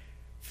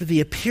for the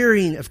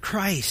appearing of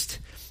Christ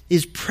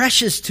is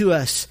precious to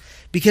us,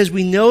 because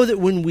we know that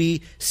when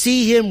we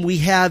see him, we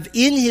have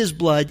in his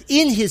blood,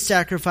 in his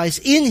sacrifice,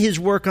 in his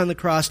work on the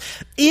cross,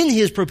 in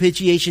his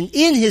propitiation,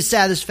 in his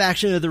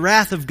satisfaction of the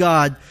wrath of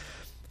God,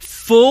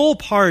 full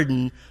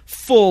pardon,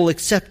 full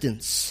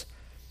acceptance.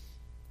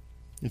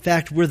 In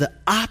fact, we're the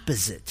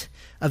opposite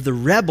of the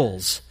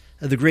rebels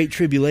of the Great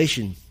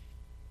Tribulation.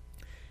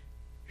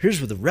 Here's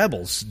what the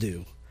rebels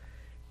do.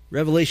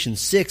 Revelation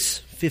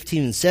 6:15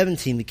 and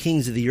 17, the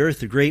kings of the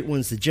earth, the great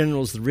ones, the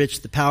generals, the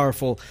rich, the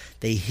powerful,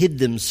 they hid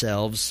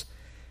themselves,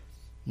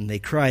 and they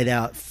cried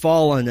out,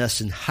 fall on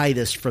us and hide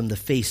us from the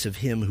face of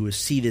him who is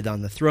seated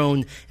on the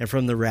throne and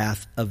from the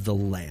wrath of the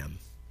Lamb.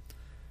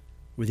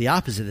 We're the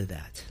opposite of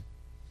that.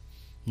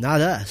 Not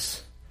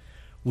us.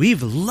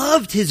 We've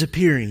loved his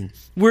appearing.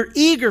 We're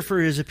eager for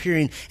his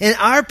appearing. And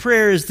our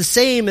prayer is the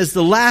same as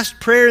the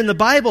last prayer in the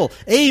Bible.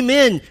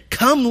 Amen.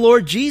 Come,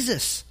 Lord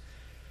Jesus.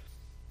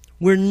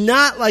 We're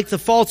not like the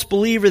false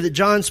believer that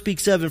John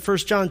speaks of in 1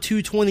 John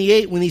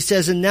 2:28 when he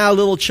says, and now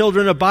little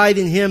children abide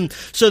in him,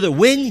 so that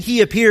when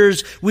he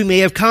appears, we may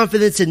have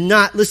confidence and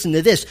not, listen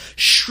to this,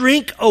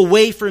 shrink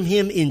away from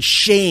him in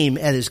shame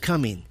at his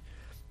coming.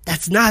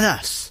 That's not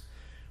us.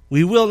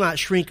 We will not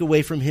shrink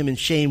away from him in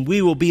shame.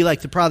 We will be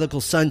like the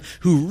prodigal son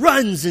who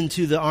runs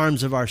into the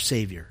arms of our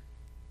Savior.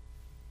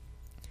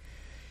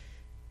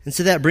 And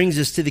so that brings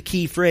us to the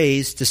key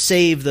phrase, to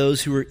save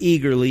those who are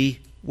eagerly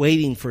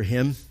waiting for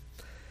him.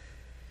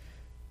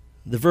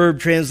 The verb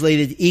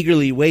translated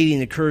eagerly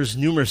waiting occurs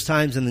numerous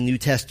times in the New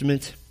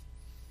Testament.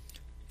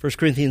 1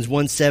 Corinthians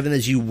 1:7,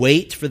 as you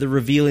wait for the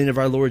revealing of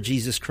our Lord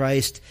Jesus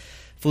Christ.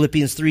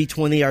 Philippians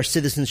 3:20, our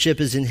citizenship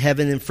is in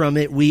heaven, and from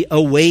it we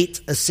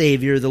await a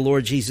Savior, the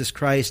Lord Jesus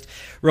Christ.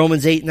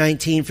 Romans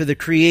 8:19, for the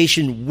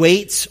creation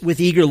waits with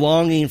eager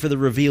longing for the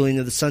revealing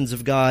of the sons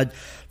of God.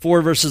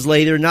 4 verses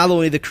later, not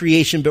only the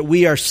creation, but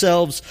we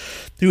ourselves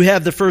who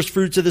have the first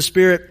fruits of the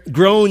Spirit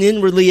groan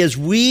inwardly as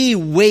we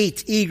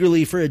wait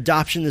eagerly for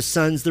adoption as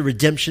sons, the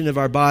redemption of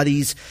our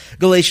bodies.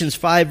 Galatians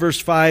 5 verse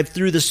 5,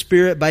 through the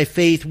Spirit by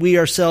faith we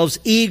ourselves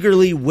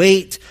eagerly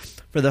wait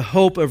for the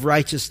hope of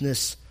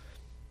righteousness.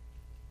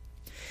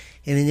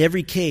 And in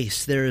every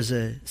case, there is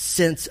a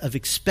sense of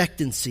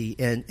expectancy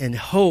and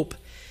hope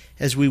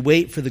as we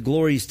wait for the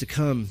glories to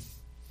come.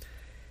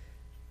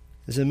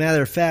 As a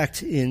matter of fact,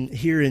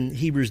 here in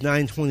Hebrews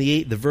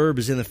 9:28, the verb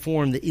is in a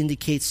form that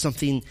indicates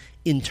something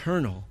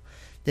internal,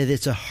 that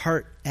it's a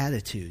heart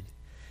attitude,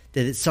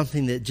 that it's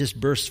something that just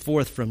bursts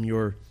forth from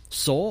your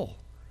soul,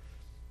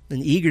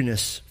 an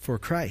eagerness for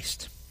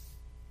Christ.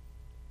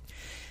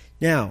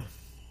 Now,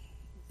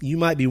 you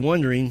might be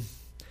wondering,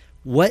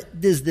 what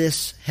does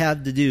this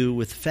have to do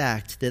with the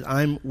fact that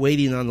I'm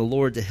waiting on the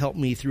Lord to help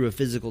me through a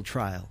physical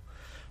trial,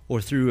 or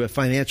through a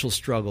financial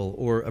struggle,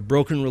 or a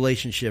broken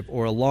relationship,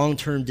 or a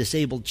long-term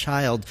disabled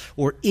child,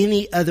 or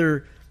any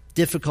other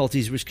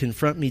difficulties which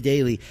confront me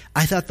daily?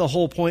 I thought the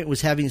whole point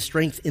was having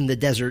strength in the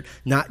desert,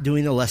 not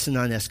doing a lesson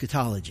on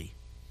eschatology.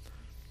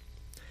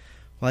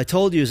 Well, I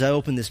told you as I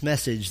opened this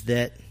message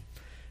that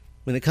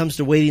when it comes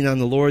to waiting on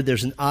the Lord,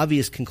 there's an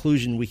obvious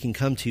conclusion we can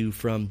come to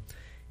from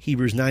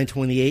Hebrews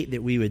 9:28,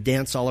 that we would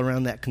dance all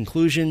around that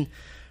conclusion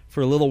for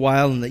a little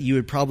while, and that you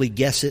would probably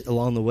guess it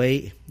along the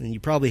way, and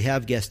you probably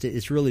have guessed it.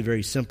 It's really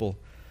very simple.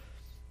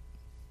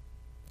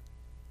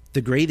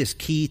 The greatest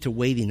key to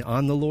waiting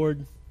on the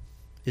Lord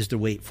is to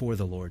wait for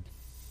the Lord.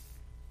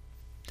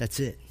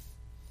 That's it.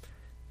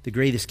 The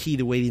greatest key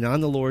to waiting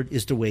on the Lord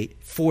is to wait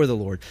for the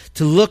Lord.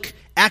 To look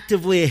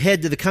actively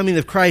ahead to the coming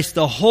of Christ,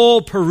 the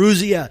whole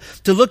parousia.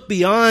 To look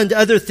beyond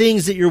other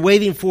things that you're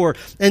waiting for,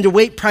 and to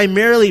wait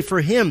primarily for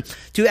Him.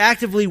 To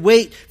actively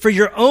wait for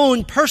your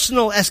own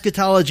personal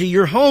eschatology,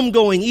 your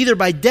homegoing, either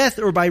by death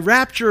or by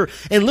rapture,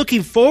 and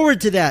looking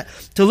forward to that.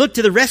 To look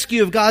to the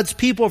rescue of God's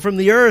people from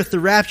the earth, the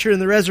rapture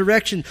and the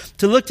resurrection.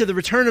 To look to the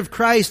return of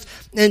Christ,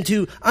 and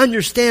to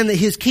understand that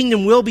His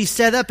kingdom will be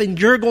set up and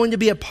you're going to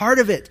be a part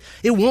of it.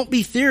 It won't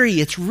be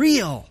theory, it's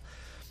real.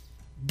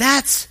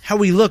 That's how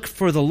we look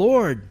for the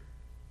Lord.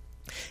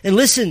 And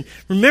listen,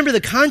 remember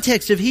the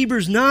context of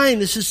Hebrews 9.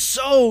 This is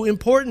so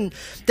important,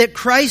 that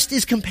Christ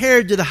is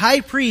compared to the high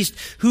priest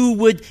who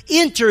would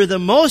enter the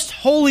most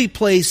holy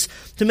place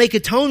to make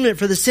atonement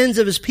for the sins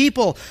of his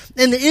people.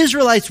 And the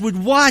Israelites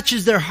would watch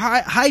as their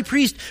high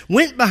priest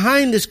went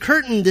behind this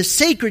curtain, this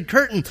sacred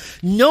curtain.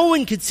 No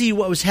one could see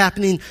what was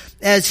happening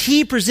as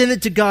he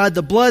presented to God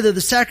the blood of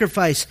the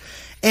sacrifice.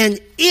 And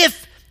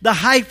if the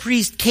high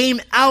priest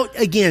came out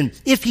again,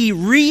 if he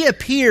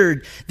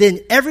reappeared, then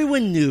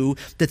everyone knew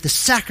that the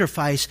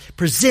sacrifice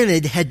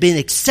presented had been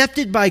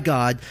accepted by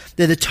God,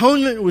 that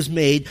atonement was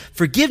made,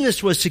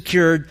 forgiveness was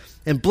secured,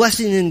 and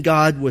blessing in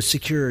God was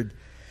secured.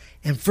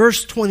 And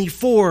verse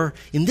 24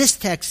 in this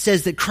text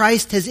says that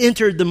Christ has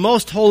entered the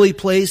most holy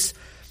place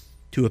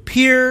to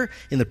appear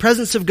in the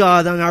presence of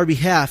God on our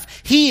behalf.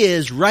 He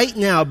is right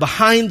now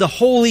behind the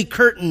holy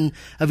curtain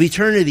of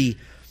eternity.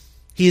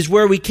 He is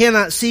where we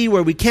cannot see,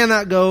 where we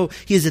cannot go.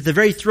 He is at the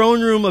very throne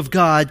room of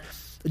God,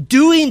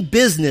 doing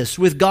business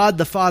with God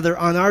the Father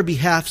on our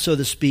behalf, so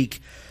to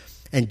speak.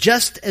 And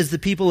just as the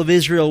people of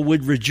Israel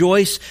would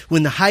rejoice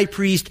when the high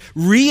priest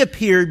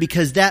reappeared,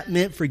 because that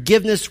meant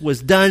forgiveness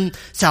was done,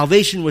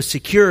 salvation was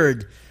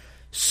secured,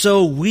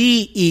 so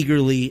we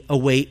eagerly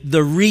await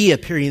the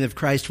reappearing of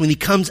Christ when He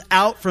comes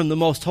out from the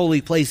most holy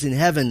place in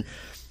heaven,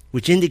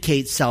 which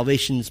indicates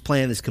salvation's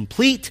plan is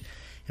complete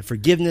and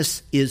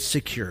forgiveness is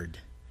secured.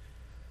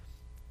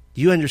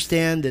 Do you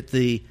understand that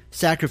the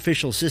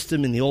sacrificial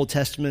system in the Old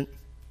Testament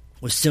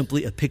was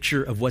simply a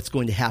picture of what's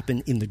going to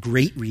happen in the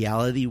great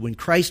reality? When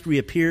Christ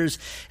reappears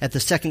at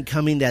the second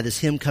coming, that is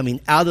Him coming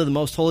out of the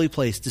most holy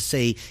place to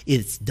say,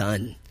 it's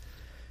done.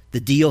 The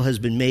deal has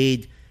been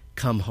made.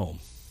 Come home.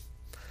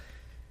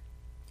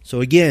 So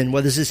again,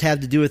 what does this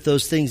have to do with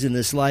those things in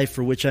this life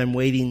for which I'm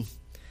waiting?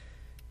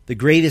 The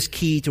greatest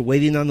key to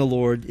waiting on the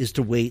Lord is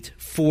to wait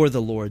for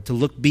the Lord, to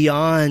look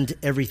beyond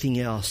everything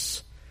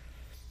else.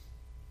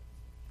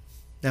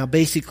 Now,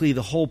 basically,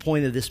 the whole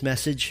point of this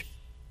message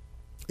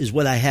is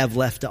what I have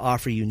left to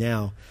offer you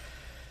now.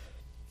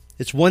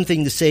 It's one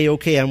thing to say,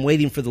 okay, I'm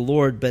waiting for the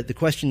Lord, but the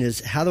question is,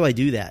 how do I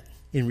do that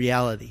in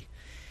reality?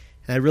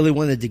 And I really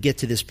wanted to get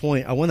to this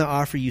point. I want to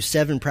offer you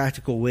 7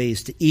 practical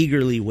ways to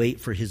eagerly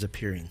wait for His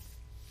appearing.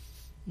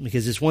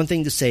 Because it's one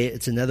thing to say it,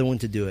 it's another one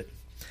to do it.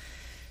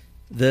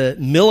 The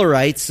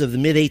Millerites of the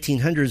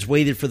mid-1800s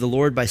waited for the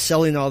Lord by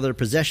selling all their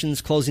possessions,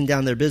 closing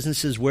down their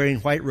businesses, wearing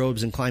white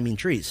robes, and climbing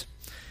trees.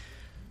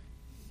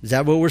 Is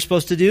that what we're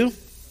supposed to do?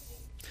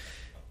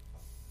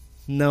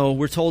 No,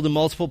 we're told in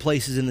multiple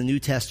places in the New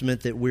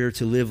Testament that we're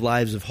to live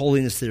lives of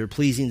holiness that are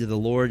pleasing to the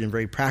Lord in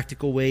very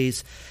practical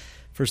ways.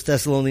 1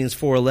 Thessalonians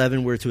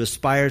 4:11, we're to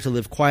aspire to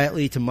live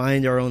quietly, to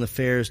mind our own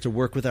affairs, to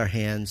work with our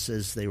hands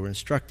as they were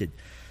instructed.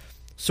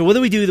 So what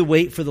do we do to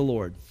wait for the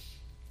Lord?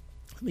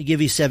 Let me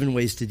give you 7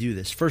 ways to do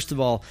this. First of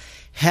all,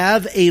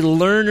 have a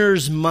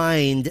learner's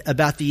mind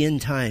about the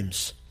end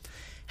times.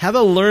 Have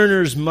a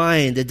learner's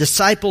mind, a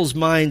disciple's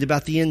mind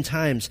about the end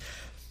times.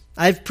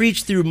 I've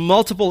preached through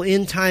multiple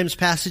end times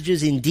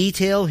passages in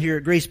detail here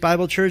at Grace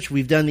Bible Church.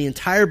 We've done the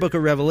entire book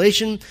of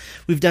Revelation.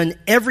 We've done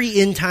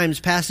every end times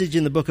passage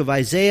in the book of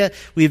Isaiah.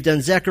 We've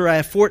done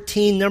Zechariah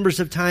 14 numbers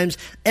of times,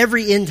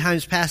 every end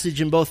times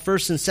passage in both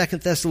 1st and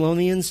 2nd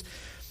Thessalonians.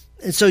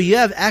 And so you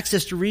have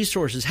access to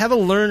resources. Have a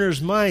learner's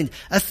mind.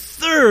 A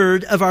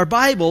third of our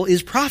Bible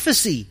is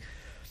prophecy.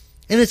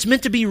 And it's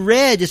meant to be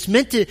read. It's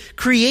meant to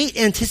create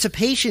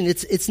anticipation.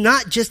 It's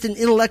not just an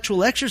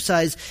intellectual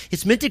exercise.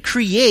 It's meant to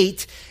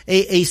create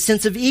a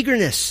sense of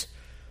eagerness.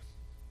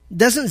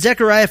 Doesn't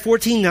Zechariah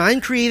 14:9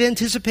 create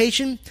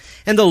anticipation?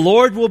 And the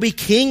Lord will be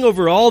king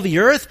over all the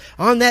earth.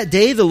 On that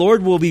day the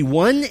Lord will be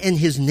one and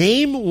his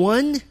name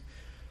one.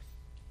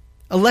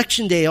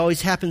 Election day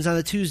always happens on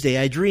a Tuesday.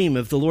 I dream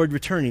of the Lord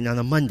returning on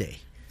a Monday.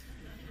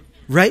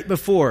 Right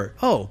before,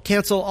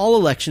 cancel all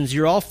elections.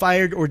 You're all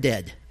fired or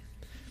dead.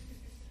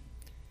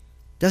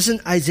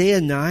 Doesn't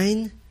Isaiah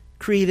 9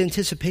 create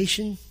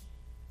anticipation?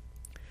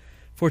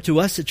 For to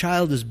us a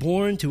child is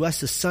born, to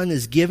us a son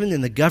is given,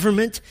 and the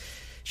government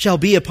shall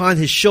be upon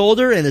his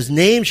shoulder, and his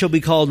name shall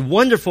be called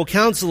Wonderful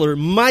Counselor,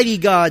 Mighty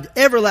God,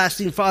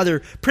 Everlasting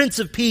Father, Prince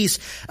of Peace.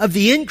 Of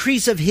the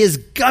increase of his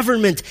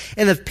government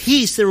and of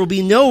peace there will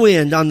be no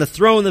end on the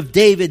throne of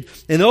David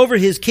and over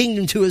his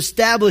kingdom, to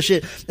establish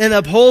it and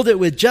uphold it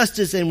with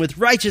justice and with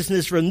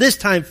righteousness from this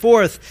time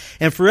forth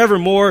and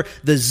forevermore.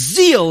 The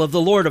zeal of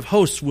the Lord of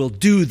hosts will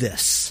do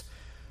this.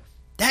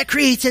 That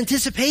creates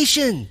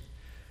anticipation.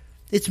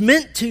 It's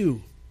meant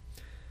to.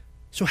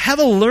 So have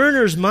a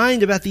learner's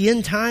mind about the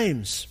end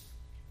times.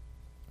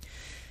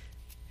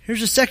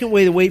 Here's a second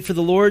way to wait for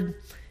the Lord.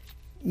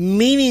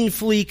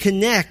 Meaningfully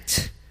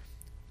connect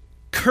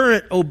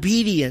current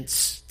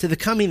obedience to the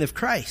coming of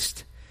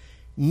Christ.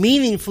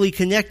 Meaningfully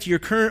connect your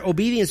current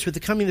obedience with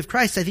the coming of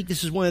Christ. I think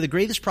this is one of the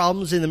greatest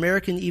problems in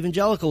American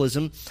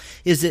evangelicalism,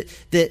 is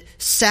that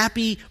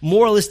sappy,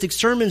 moralistic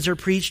sermons are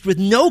preached with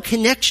no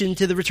connection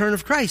to the return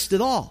of Christ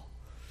at all.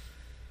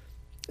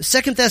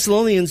 2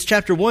 Thessalonians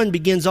chapter 1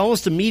 begins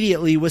almost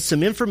immediately with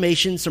some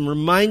information, some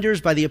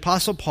reminders by the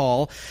Apostle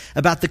Paul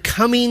about the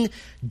coming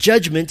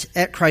judgment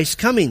at Christ's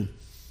coming.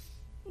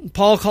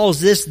 Paul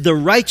calls this the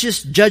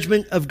righteous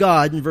judgment of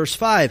God in verse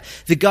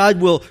 5. That God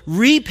will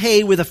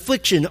repay with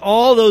affliction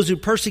all those who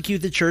persecute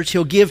the church.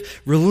 He'll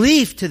give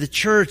relief to the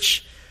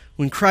church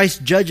when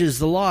Christ judges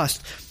the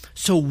lost.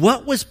 So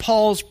what was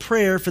Paul's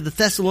prayer for the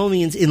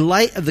Thessalonians in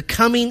light of the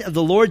coming of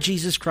the Lord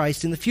Jesus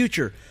Christ in the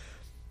future?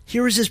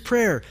 Here is his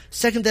prayer.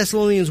 2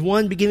 Thessalonians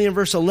 1, beginning in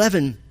verse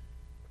 11.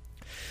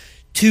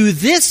 To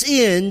this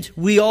end,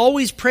 we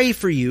always pray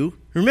for you.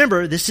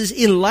 Remember, this is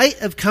in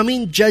light of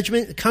coming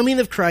judgment, coming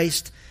of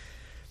Christ.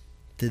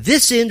 To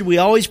this end, we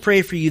always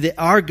pray for you that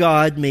our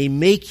God may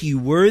make you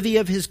worthy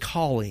of his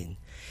calling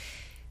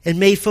and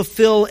may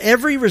fulfill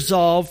every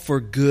resolve for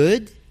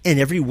good and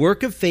every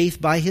work of faith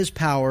by his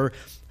power,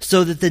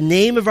 so that the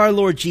name of our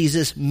Lord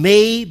Jesus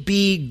may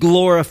be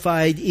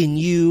glorified in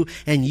you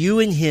and you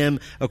in him,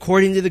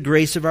 according to the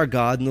grace of our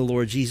God and the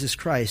Lord Jesus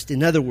Christ.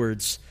 In other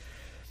words,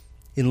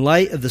 in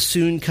light of the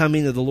soon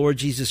coming of the Lord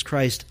Jesus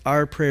Christ,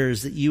 our prayer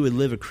is that you would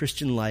live a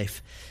Christian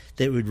life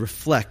that would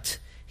reflect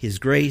his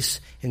grace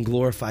and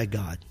glorify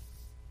God.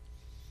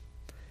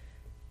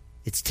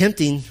 It's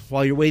tempting,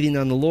 while you're waiting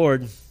on the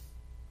Lord,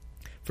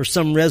 for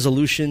some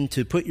resolution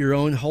to put your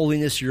own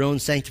holiness, your own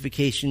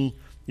sanctification,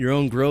 your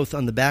own growth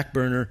on the back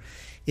burner.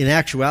 In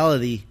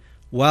actuality,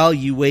 while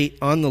you wait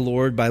on the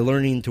Lord by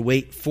learning to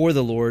wait for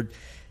the Lord,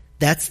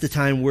 that's the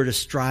time we're to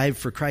strive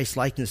for Christ's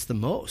likeness the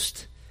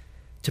most,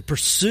 to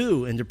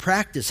pursue and to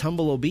practice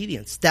humble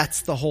obedience.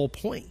 That's the whole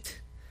point.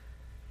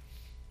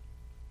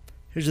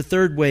 Here's a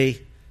third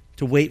way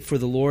to wait for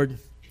the Lord.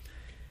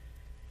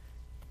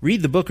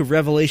 Read the book of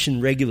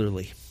Revelation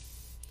regularly.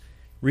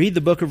 Read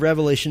the book of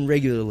Revelation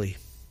regularly.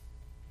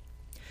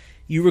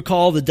 You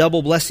recall the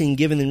double blessing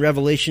given in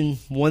Revelation,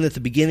 one at the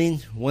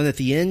beginning, one at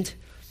the end.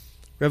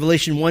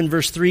 Revelation 1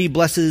 verse 3,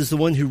 blessed is the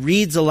one who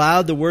reads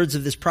aloud the words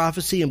of this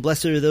prophecy, and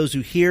blessed are those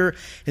who hear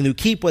and who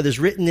keep what is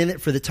written in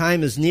it, for the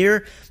time is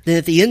near. Then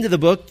at the end of the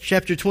book,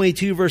 chapter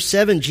 22 verse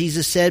 7,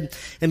 Jesus said,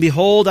 and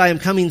behold, I am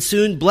coming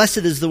soon. Blessed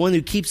is the one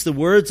who keeps the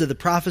words of the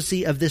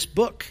prophecy of this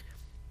book.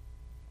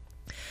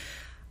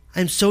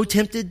 I'm so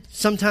tempted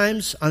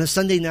sometimes on a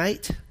Sunday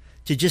night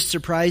to just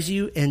surprise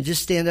you and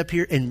just stand up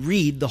here and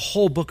read the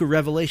whole book of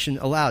Revelation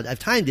aloud. I've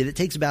timed it. It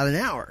takes about an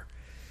hour.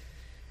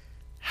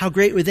 How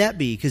great would that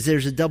be? Because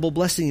there's a double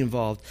blessing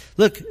involved.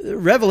 Look,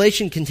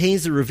 Revelation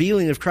contains the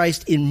revealing of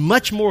Christ in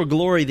much more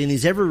glory than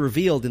he's ever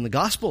revealed in the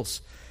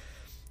Gospels.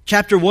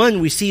 Chapter 1,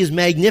 we see his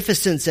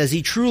magnificence as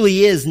he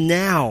truly is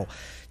now.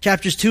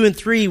 Chapters 2 and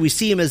 3, we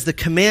see him as the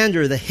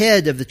commander, the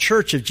head of the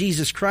church of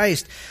Jesus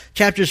Christ.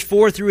 Chapters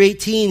 4 through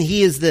 18,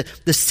 he is the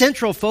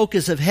central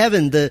focus of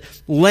heaven, the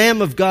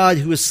Lamb of God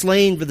who was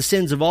slain for the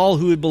sins of all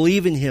who would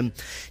believe in him.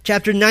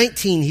 Chapter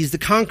 19, he's the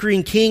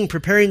conquering king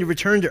preparing to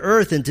return to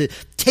earth and to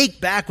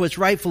take back what's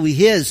rightfully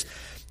his.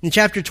 In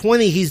chapter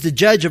 20, he's the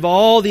judge of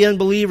all the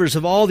unbelievers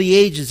of all the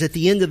ages at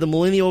the end of the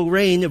millennial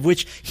reign of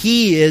which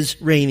he is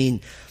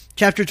reigning.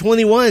 Chapter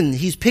 21,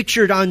 he's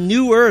pictured on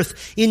new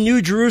earth in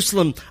New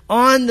Jerusalem,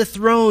 on the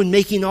throne,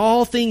 making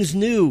all things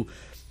new.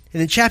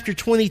 And in chapter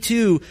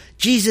 22,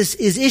 Jesus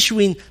is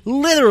issuing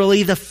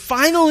literally the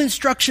final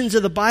instructions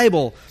of the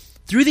Bible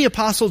through the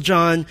Apostle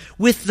John,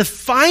 with the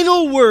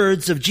final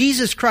words of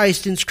Jesus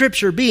Christ in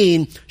Scripture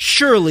being,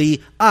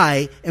 "Surely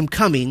I am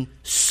coming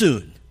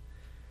soon."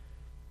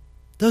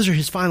 Those are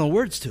his final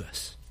words to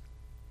us.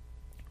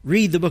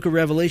 Read the book of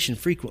Revelation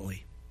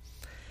frequently.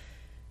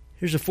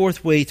 Here's a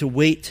fourth way to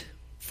wait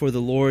for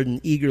the Lord and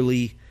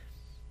eagerly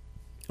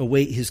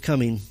await his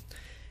coming.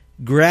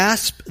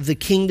 Grasp the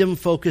kingdom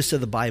focus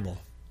of the Bible.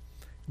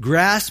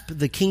 Grasp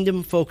the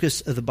kingdom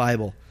focus of the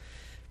Bible.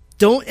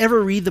 Don't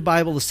ever read the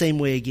Bible the same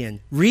way again.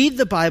 Read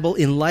the Bible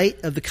in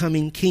light of the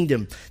coming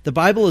kingdom. The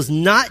Bible is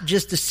not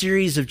just a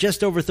series of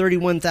just over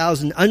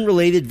 31,000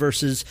 unrelated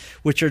verses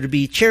which are to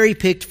be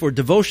cherry-picked for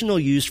devotional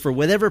use for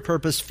whatever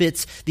purpose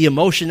fits the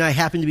emotion I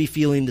happen to be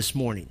feeling this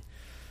morning.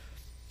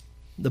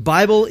 The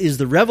Bible is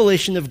the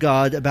revelation of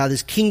God about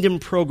his kingdom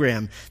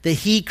program, that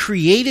he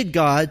created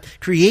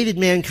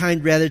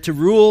mankind to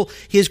rule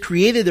his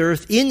created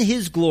earth in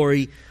his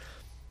glory,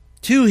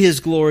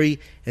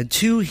 and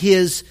to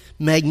his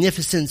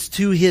magnificence,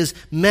 to his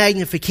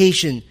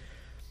magnification.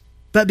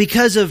 But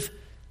because of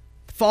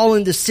fall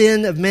into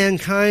sin of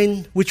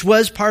mankind, which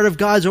was part of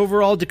God's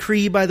overall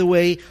decree, by the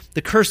way,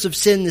 the curse of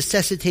sin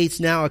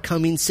necessitates now a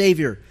coming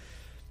Savior.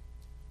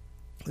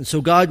 And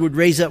so God would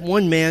raise up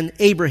one man,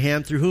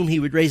 Abraham, through whom he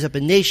would raise up a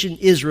nation,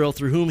 Israel,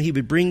 through whom he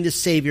would bring this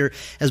Savior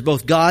as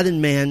both God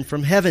and man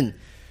from heaven.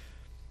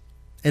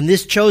 And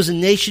this chosen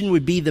nation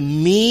would be the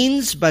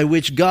means by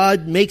which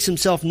God makes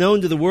himself known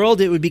to the world.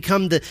 It would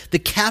become the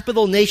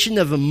capital nation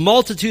of a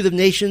multitude of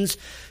nations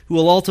who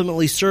will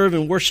ultimately serve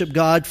and worship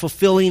God,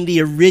 fulfilling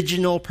the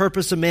original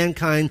purpose of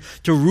mankind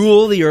to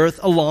rule the earth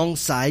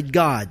alongside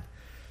God.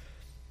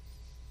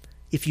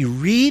 If you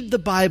read the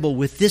Bible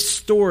with this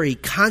story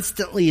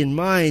constantly in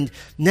mind,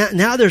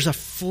 now there's a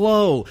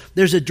flow,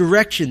 there's a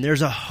direction,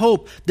 there's a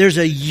hope, there's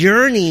a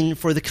yearning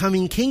for the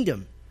coming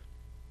kingdom.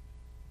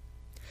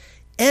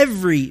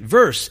 Every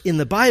verse in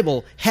the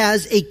Bible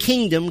has a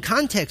kingdom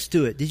context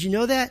to it. Did you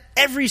know that?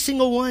 Every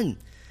single one.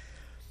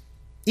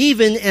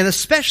 Even and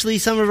especially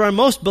some of our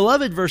most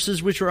beloved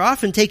verses, which are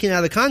often taken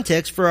out of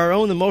context for our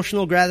own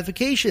emotional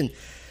gratification.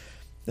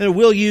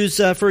 We'll use,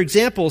 for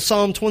example,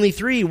 Psalm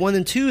 23, 1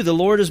 and 2. The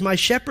Lord is my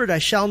shepherd, I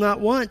shall not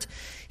want.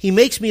 He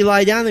makes me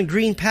lie down in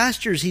green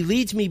pastures. He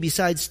leads me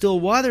beside still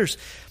waters.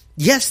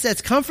 Yes,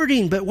 that's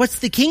comforting, but what's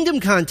the kingdom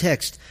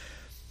context?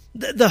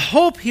 The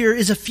hope here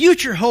is a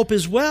future hope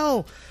as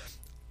well.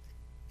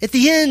 At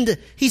the end,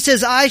 he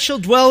says, I shall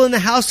dwell in the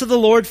house of the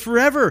Lord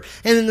forever.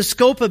 And in the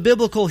scope of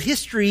biblical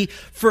history,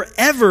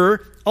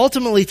 forever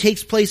ultimately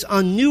takes place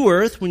on new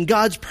earth when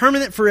God's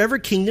permanent forever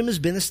kingdom has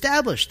been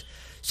established.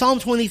 Psalm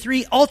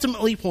 23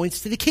 ultimately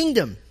points to the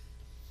kingdom.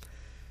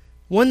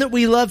 One that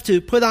we love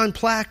to put on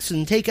plaques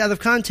and take out of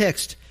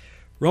context.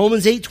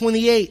 Romans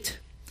 8:28.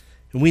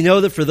 And we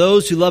know that for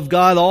those who love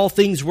God, all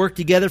things work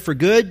together for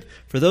good,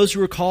 for those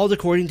who are called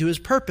according to his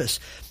purpose.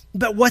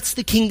 But what's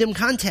the kingdom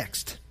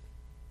context?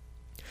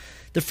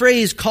 The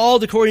phrase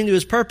called according to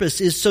his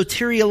purpose is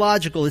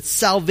soteriological. It's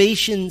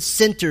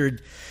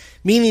salvation-centered,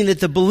 meaning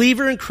that the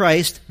believer in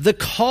Christ, the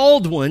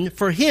called one,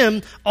 for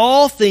him,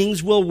 all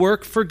things will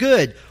work for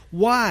good.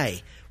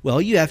 Why?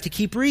 Well, you have to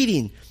keep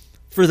reading.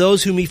 For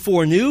those whom he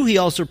foreknew, he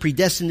also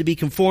predestined to be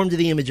conformed to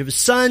the image of his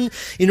Son,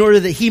 in order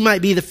that he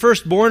might be the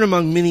firstborn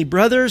among many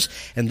brothers.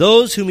 And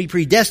those whom he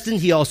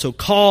predestined, he also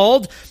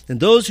called. And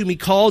those whom he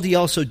called, he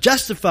also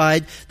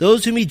justified.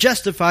 Those whom he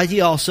justified, he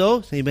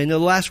also, anybody know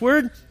the last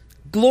word?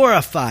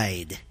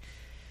 Glorified.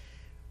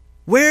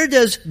 Where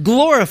does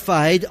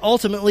glorified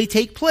ultimately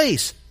take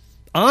place?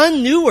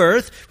 On new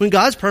earth, when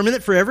God's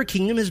permanent forever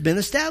kingdom has been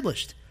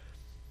established.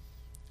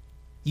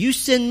 You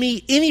send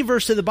me any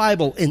verse of the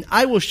Bible, and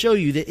I will show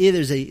you that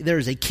there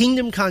is a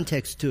kingdom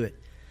context to it.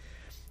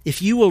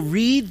 If you will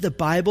read the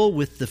Bible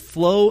with the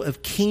flow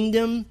of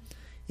kingdom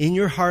in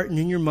your heart and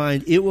in your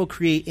mind, it will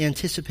create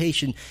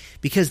anticipation.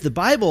 Because the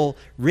Bible,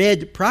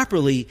 read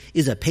properly,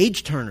 is a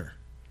page turner.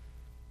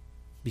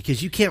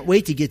 Because you can't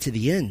wait to get to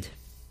the end.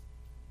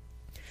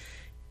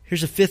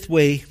 Here's a fifth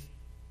way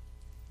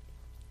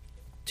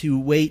to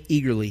wait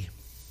eagerly.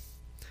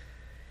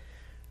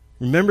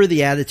 Remember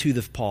the attitude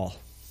of Paul.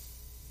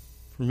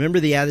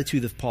 Remember the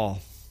attitude of Paul.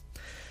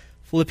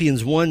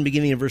 Philippians 1,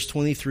 beginning of verse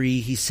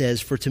 23, he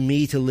says, For to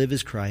me to live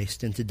is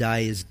Christ, and to die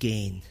is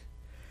gain.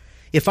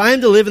 If I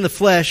am to live in the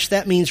flesh,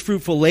 that means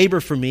fruitful labor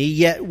for me.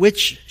 Yet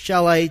which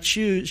shall I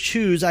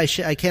choose? I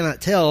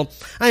cannot tell.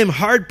 I am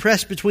hard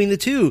pressed between the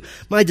two.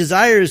 My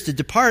desire is to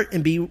depart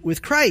and be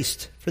with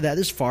Christ, for that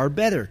is far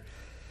better.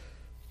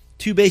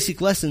 Two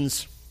basic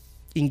lessons.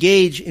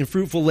 Engage in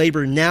fruitful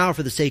labor now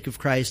for the sake of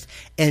Christ.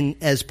 And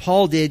as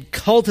Paul did,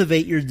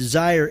 cultivate your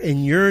desire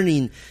and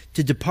yearning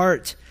to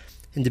depart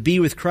and to be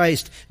with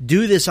Christ.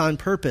 Do this on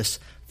purpose.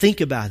 Think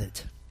about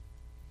it.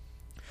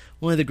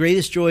 One of the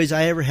greatest joys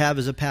I ever have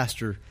as a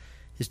pastor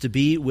is to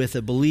be with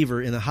a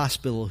believer in a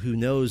hospital who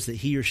knows that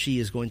he or she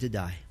is going to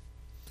die.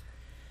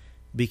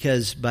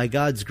 Because by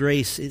God's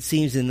grace, it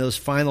seems in those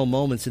final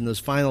moments, in those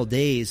final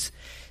days,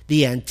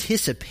 the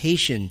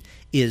anticipation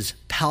is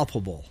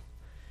palpable.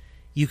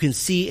 You can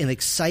see an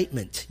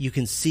excitement. You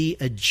can see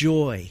a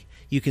joy.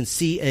 You can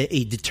see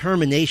a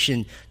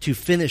determination to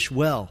finish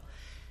well.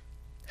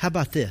 How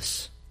about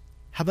this?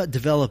 How about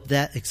develop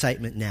that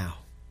excitement now?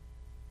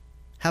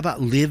 How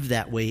about live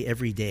that way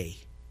every day?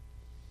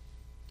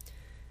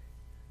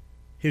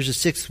 Here's a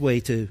sixth way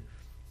to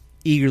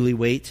eagerly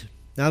wait.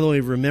 Not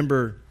only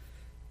remember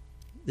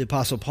the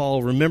Apostle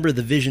Paul, remember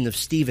the vision of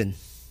Stephen.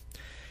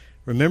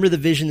 Remember the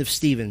vision of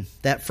Stephen,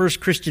 that first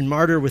Christian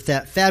martyr with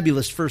that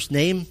fabulous first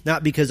name,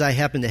 not because I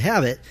happen to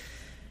have it,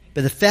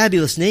 but the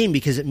fabulous name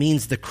because it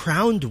means the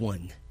crowned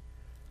one.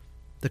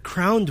 The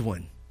crowned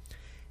one.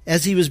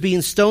 As he was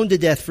being stoned to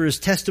death for his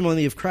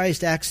testimony of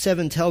Christ, Acts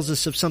 7 tells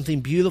us of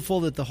something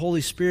beautiful that the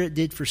Holy Spirit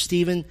did for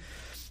Stephen.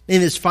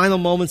 In his final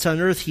moments on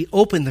earth, he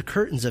opened the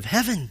curtains of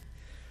heaven.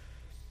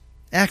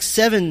 Acts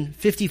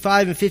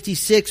 7:55 and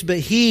 56, but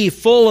he,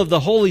 full of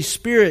the Holy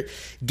Spirit,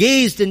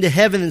 gazed into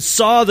heaven and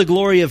saw the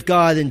glory of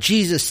God and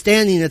Jesus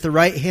standing at the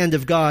right hand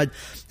of God.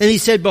 And he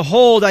said,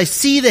 behold, I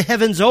see the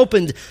heavens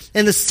opened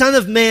and the Son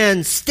of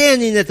Man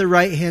standing at the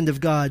right hand of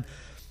God.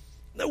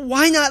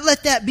 Why not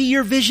let that be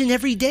your vision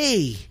every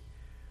day?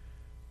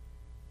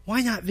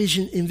 Why not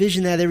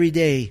envision that every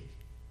day?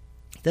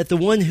 That the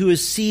one who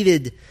is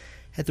seated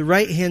at the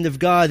right hand of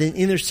God in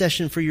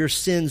intercession for your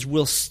sins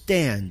will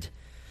stand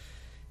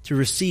to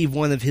receive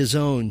one of his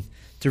own,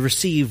 to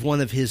receive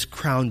one of his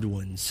crowned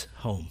ones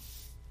home.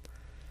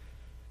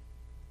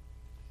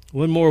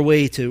 One more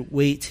way to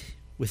wait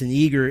with an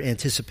eager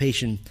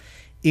anticipation.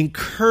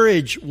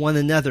 Encourage one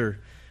another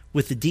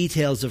with the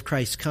details of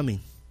Christ's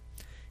coming.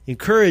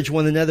 Encourage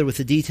one another with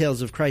the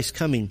details of Christ's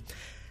coming.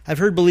 I've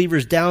heard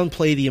believers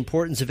downplay the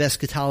importance of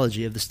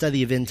eschatology, of the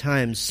study of end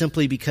times,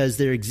 simply because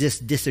there exists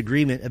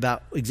disagreement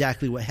about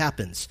exactly what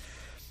happens.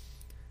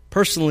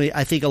 Personally,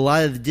 I think a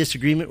lot of the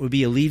disagreement would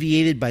be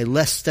alleviated by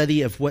less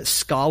study of what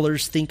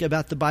scholars think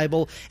about the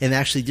Bible and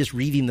actually just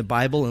reading the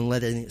Bible and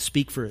letting it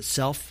speak for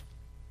itself.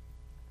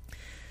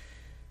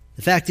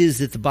 The fact is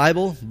that the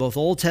Bible, both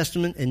Old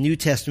Testament and New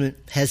Testament,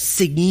 has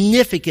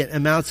significant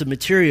amounts of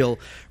material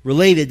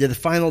related to the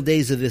final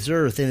days of this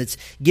earth, and it's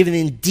given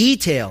in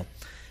detail.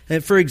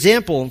 And for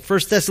example,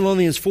 1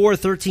 Thessalonians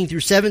 4:13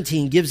 through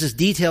 17 gives us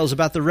details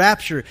about the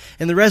rapture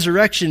and the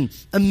resurrection.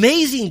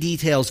 Amazing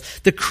details.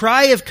 The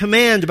cry of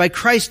command by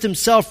Christ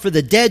himself for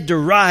the dead to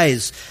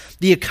rise.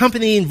 The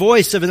accompanying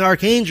voice of an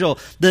archangel.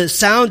 The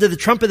sound of the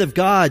trumpet of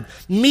God.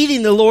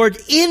 Meeting the Lord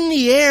in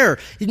the air.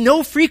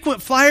 No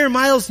frequent flyer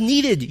miles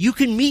needed. You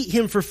can meet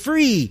him for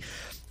free.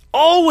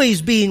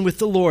 Always being with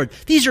the Lord.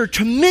 These are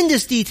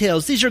tremendous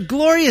details. These are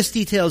glorious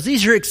details.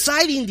 These are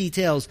exciting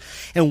details.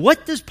 And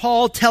what does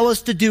Paul tell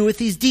us to do with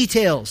these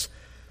details?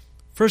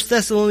 1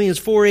 Thessalonians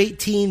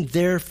 4:18,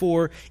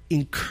 therefore,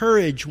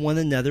 encourage one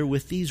another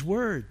with these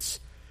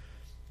words.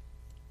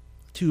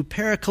 To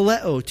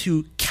parakaleo,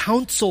 to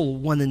counsel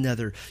one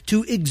another,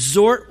 to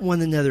exhort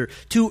one another,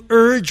 to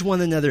urge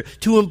one another,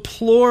 to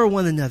implore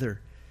one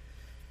another.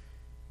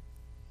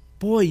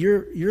 Boy,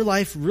 your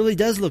life really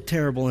does look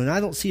terrible, and I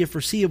don't see a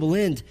foreseeable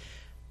end.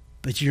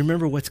 But you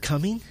remember what's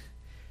coming?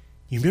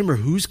 You remember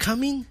who's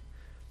coming?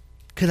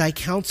 Could I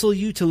counsel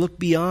you to look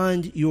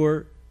beyond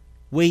your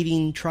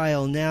waiting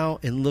trial now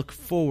and look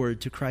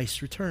forward to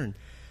Christ's return?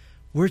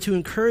 We're to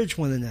encourage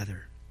one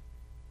another.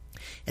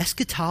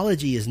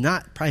 Eschatology is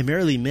not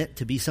primarily meant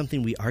to be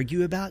something we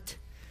argue about.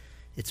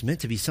 It's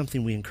meant to be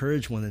something we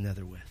encourage one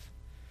another with.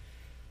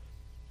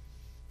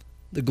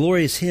 The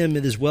glorious hymn,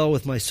 It Is Well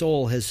With My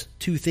Soul, has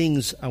two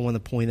things I want to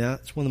point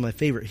out. It's one of my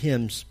favorite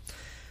hymns.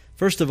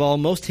 First of all,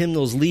 most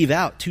hymnals leave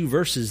out two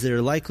verses that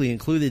are likely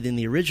included in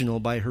the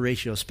original by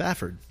Horatio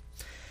Spafford.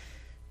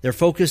 They're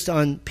focused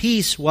on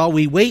peace while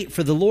we wait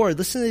for the Lord.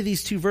 Listen to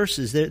these two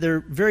verses. They're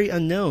very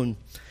unknown.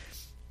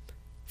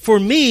 For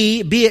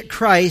me, be it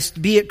Christ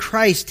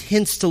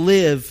hence to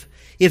live.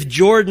 If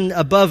Jordan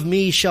above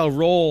me shall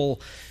roll,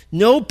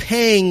 no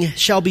pang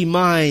shall be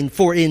mine,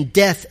 for in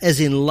death as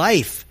in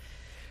life,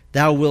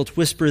 thou wilt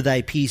whisper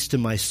thy peace to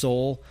my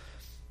soul.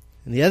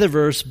 And the other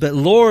verse, but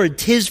Lord,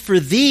 'tis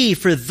for thee,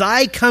 for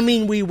thy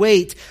coming we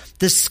wait.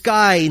 The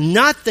sky,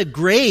 not the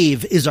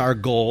grave, is our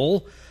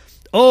goal.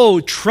 O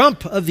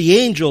trump of the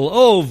angel,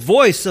 O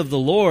voice of the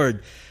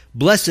Lord,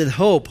 blessed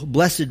hope,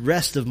 blessed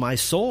rest of my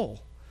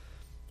soul.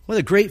 What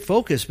a great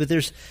focus, but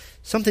there's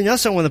Something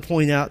else I want to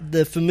point out,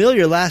 the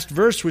familiar last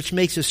verse, which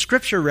makes a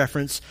scripture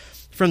reference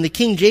from the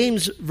King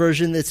James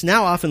Version that's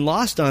now often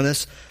lost on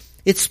us,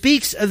 it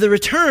speaks of the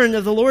return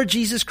of the Lord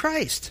Jesus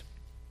Christ.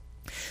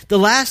 The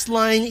last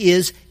line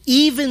is,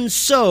 even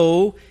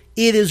so,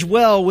 it is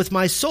well with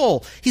my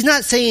soul. He's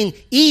not saying,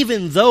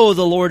 even though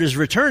the Lord is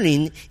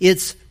returning,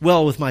 it's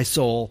well with my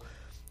soul.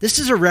 This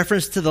is a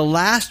reference to the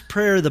last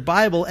prayer of the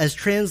Bible as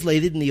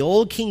translated in the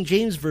Old King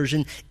James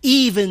Version,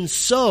 even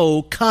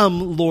so,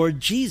 come Lord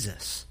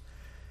Jesus.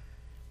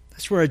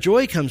 That's where our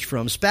joy comes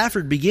from.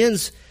 Spafford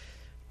begins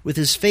with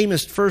his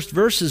famous first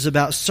verses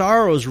about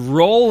sorrows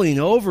rolling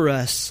over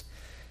us.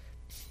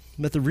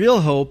 But the real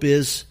hope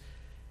is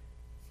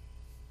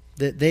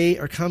that they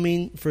are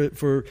coming,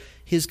 for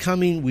his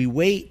coming we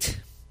wait.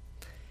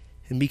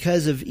 And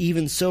because of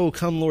even so,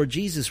 come Lord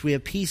Jesus, we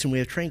have peace and we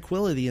have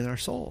tranquility in our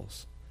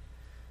souls.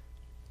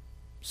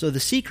 So the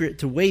secret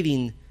to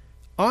waiting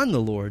on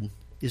the Lord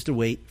is to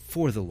wait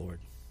for the Lord.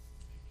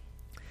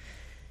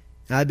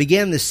 Now, I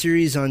began this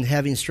series on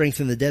having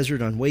strength in the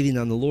desert, on waiting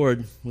on the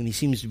Lord when he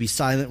seems to be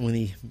silent, when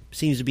he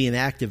seems to be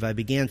inactive. I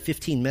began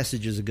 15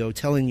 messages ago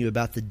telling you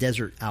about the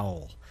desert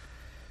owl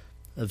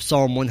of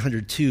Psalm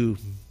 102.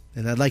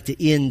 And I'd like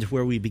to end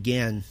where we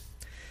began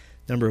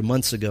a number of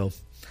months ago.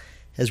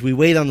 As we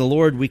wait on the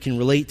Lord, we can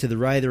relate to the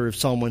writer of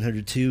Psalm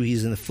 102.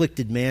 He's an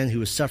afflicted man who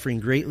was suffering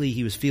greatly.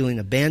 He was feeling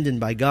abandoned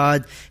by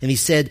God. And he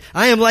said,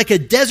 I am like a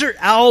desert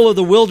owl of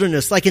the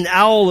wilderness, like an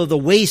owl of the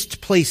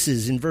waste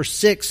places, in verse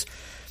 6.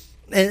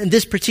 And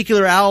this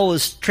particular owl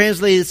is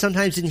translated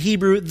sometimes in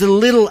Hebrew, the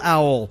little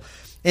owl.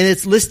 And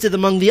it's listed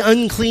among the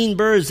unclean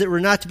birds that were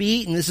not to be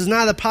eaten. This is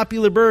not a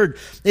popular bird.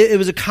 It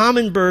was a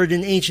common bird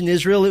in ancient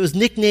Israel. It was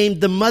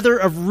nicknamed the mother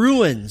of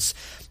ruins,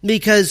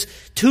 because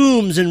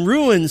tombs and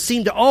ruins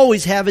seemed to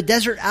always have a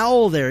desert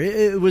owl there.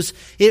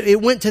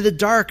 It went to the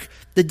dark,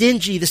 the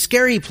dingy, the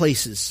scary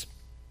places.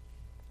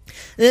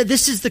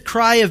 This is the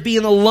cry of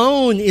being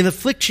alone in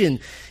affliction,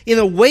 in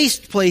a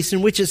waste place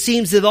in which it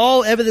seems that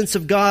all evidence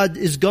of God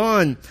is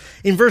gone.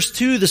 In verse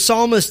 2, the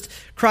psalmist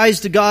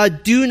cries to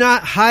God, do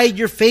not hide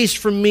your face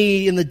from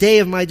me in the day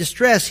of my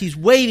distress. He's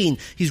waiting, and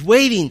he's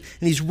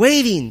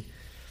waiting.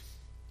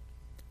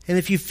 And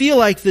if you feel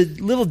like the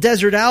little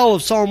desert owl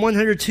of Psalm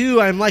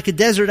 102, I'm like a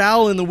desert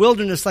owl in the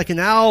wilderness, like an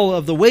owl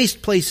of the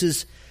waste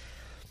places,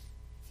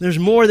 there's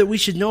more that we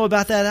should know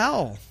about that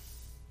owl.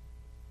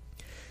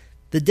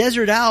 The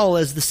desert owl,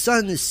 as the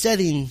sun is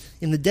setting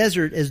in the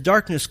desert, as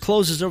darkness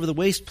closes over the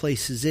waste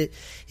places, it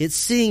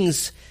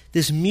sings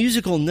this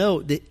musical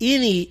note that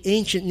any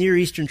ancient Near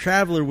Eastern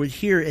traveler would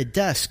hear at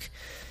dusk.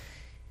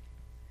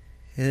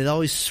 And it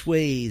always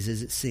sways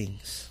as it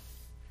sings.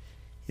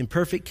 In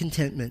perfect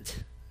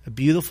contentment, a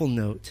beautiful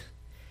note.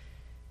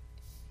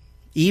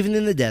 Even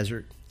in the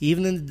desert,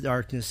 even in the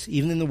darkness,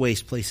 even in the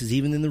waste places,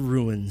 even in the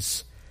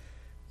ruins,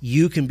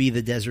 you can be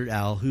the desert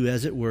owl who,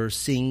 as it were,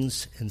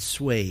 sings and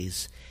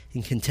sways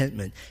in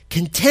contentment.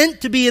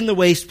 Content to be in the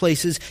waste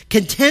places,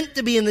 content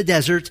to be in the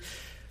desert,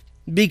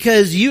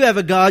 because you have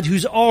a God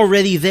who's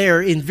already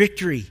there in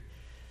victory.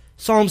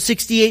 Psalm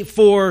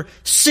 68:4,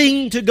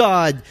 sing to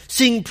God,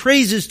 sing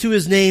praises to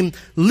his name,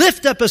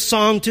 lift up a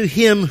song to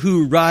him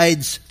who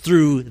rides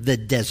through the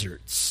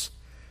deserts.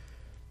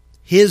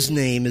 His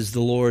name is the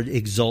Lord,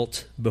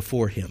 exult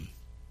before him.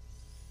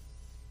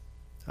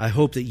 I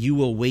hope that you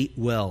will wait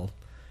well,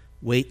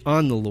 wait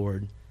on the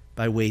Lord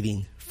by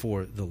waiting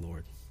for the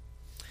Lord.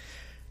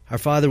 Our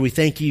Father, we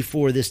thank you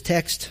for this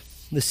text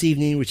this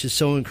evening, which is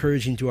so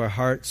encouraging to our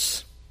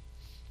hearts.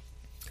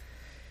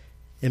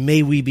 And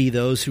may we be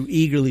those who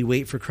eagerly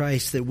wait for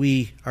Christ, that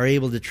we are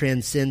able to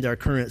transcend our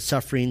current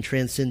suffering,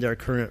 transcend our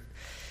current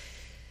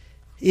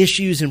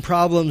issues and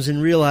problems,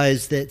 and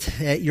realize that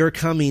at your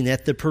coming,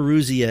 at the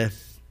Parousia,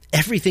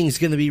 everything's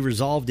going to be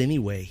resolved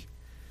anyway.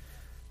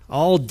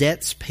 All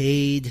debts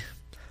paid,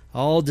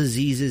 all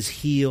diseases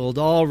healed,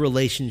 all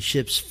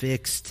relationships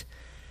fixed,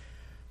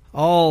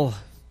 all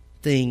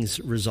things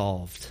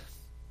resolved.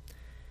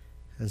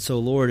 And so,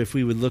 Lord, if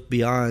we would look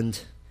beyond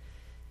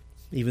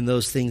even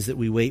those things that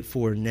we wait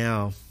for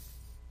now,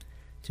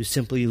 to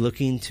simply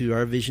looking to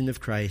our vision of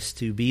Christ,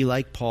 to be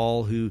like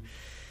Paul, who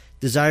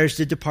desires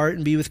to depart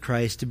and be with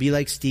Christ, to be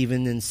like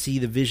Stephen and see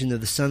the vision of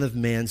the Son of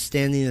Man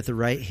standing at the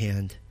right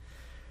hand,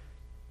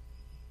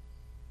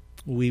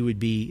 we would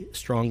be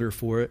stronger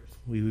for it.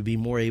 We would be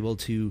more able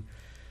to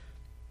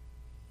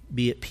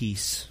be at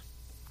peace.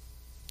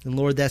 And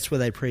Lord, that's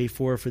what I pray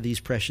for these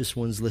precious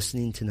ones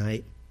listening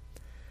tonight.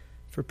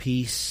 For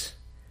peace,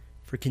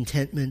 for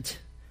contentment,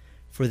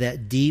 for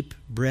that deep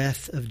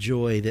breath of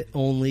joy that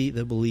only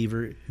the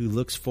believer who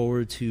looks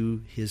forward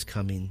to his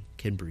coming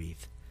can breathe.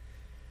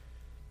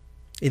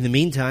 In the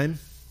meantime,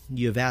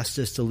 you have asked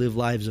us to live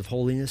lives of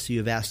holiness. You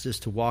have asked us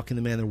to walk in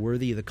the manner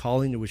worthy of the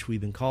calling to which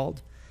we've been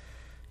called.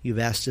 You've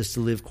asked us to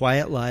live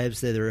quiet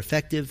lives that are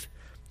effective,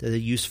 that are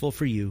useful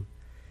for you.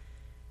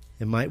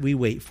 And might we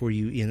wait for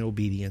you in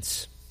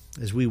obedience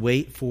as we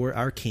wait for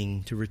our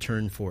King to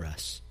return for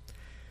us.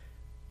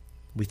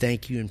 We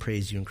thank you and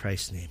praise you in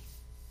Christ's name.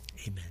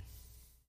 Amen.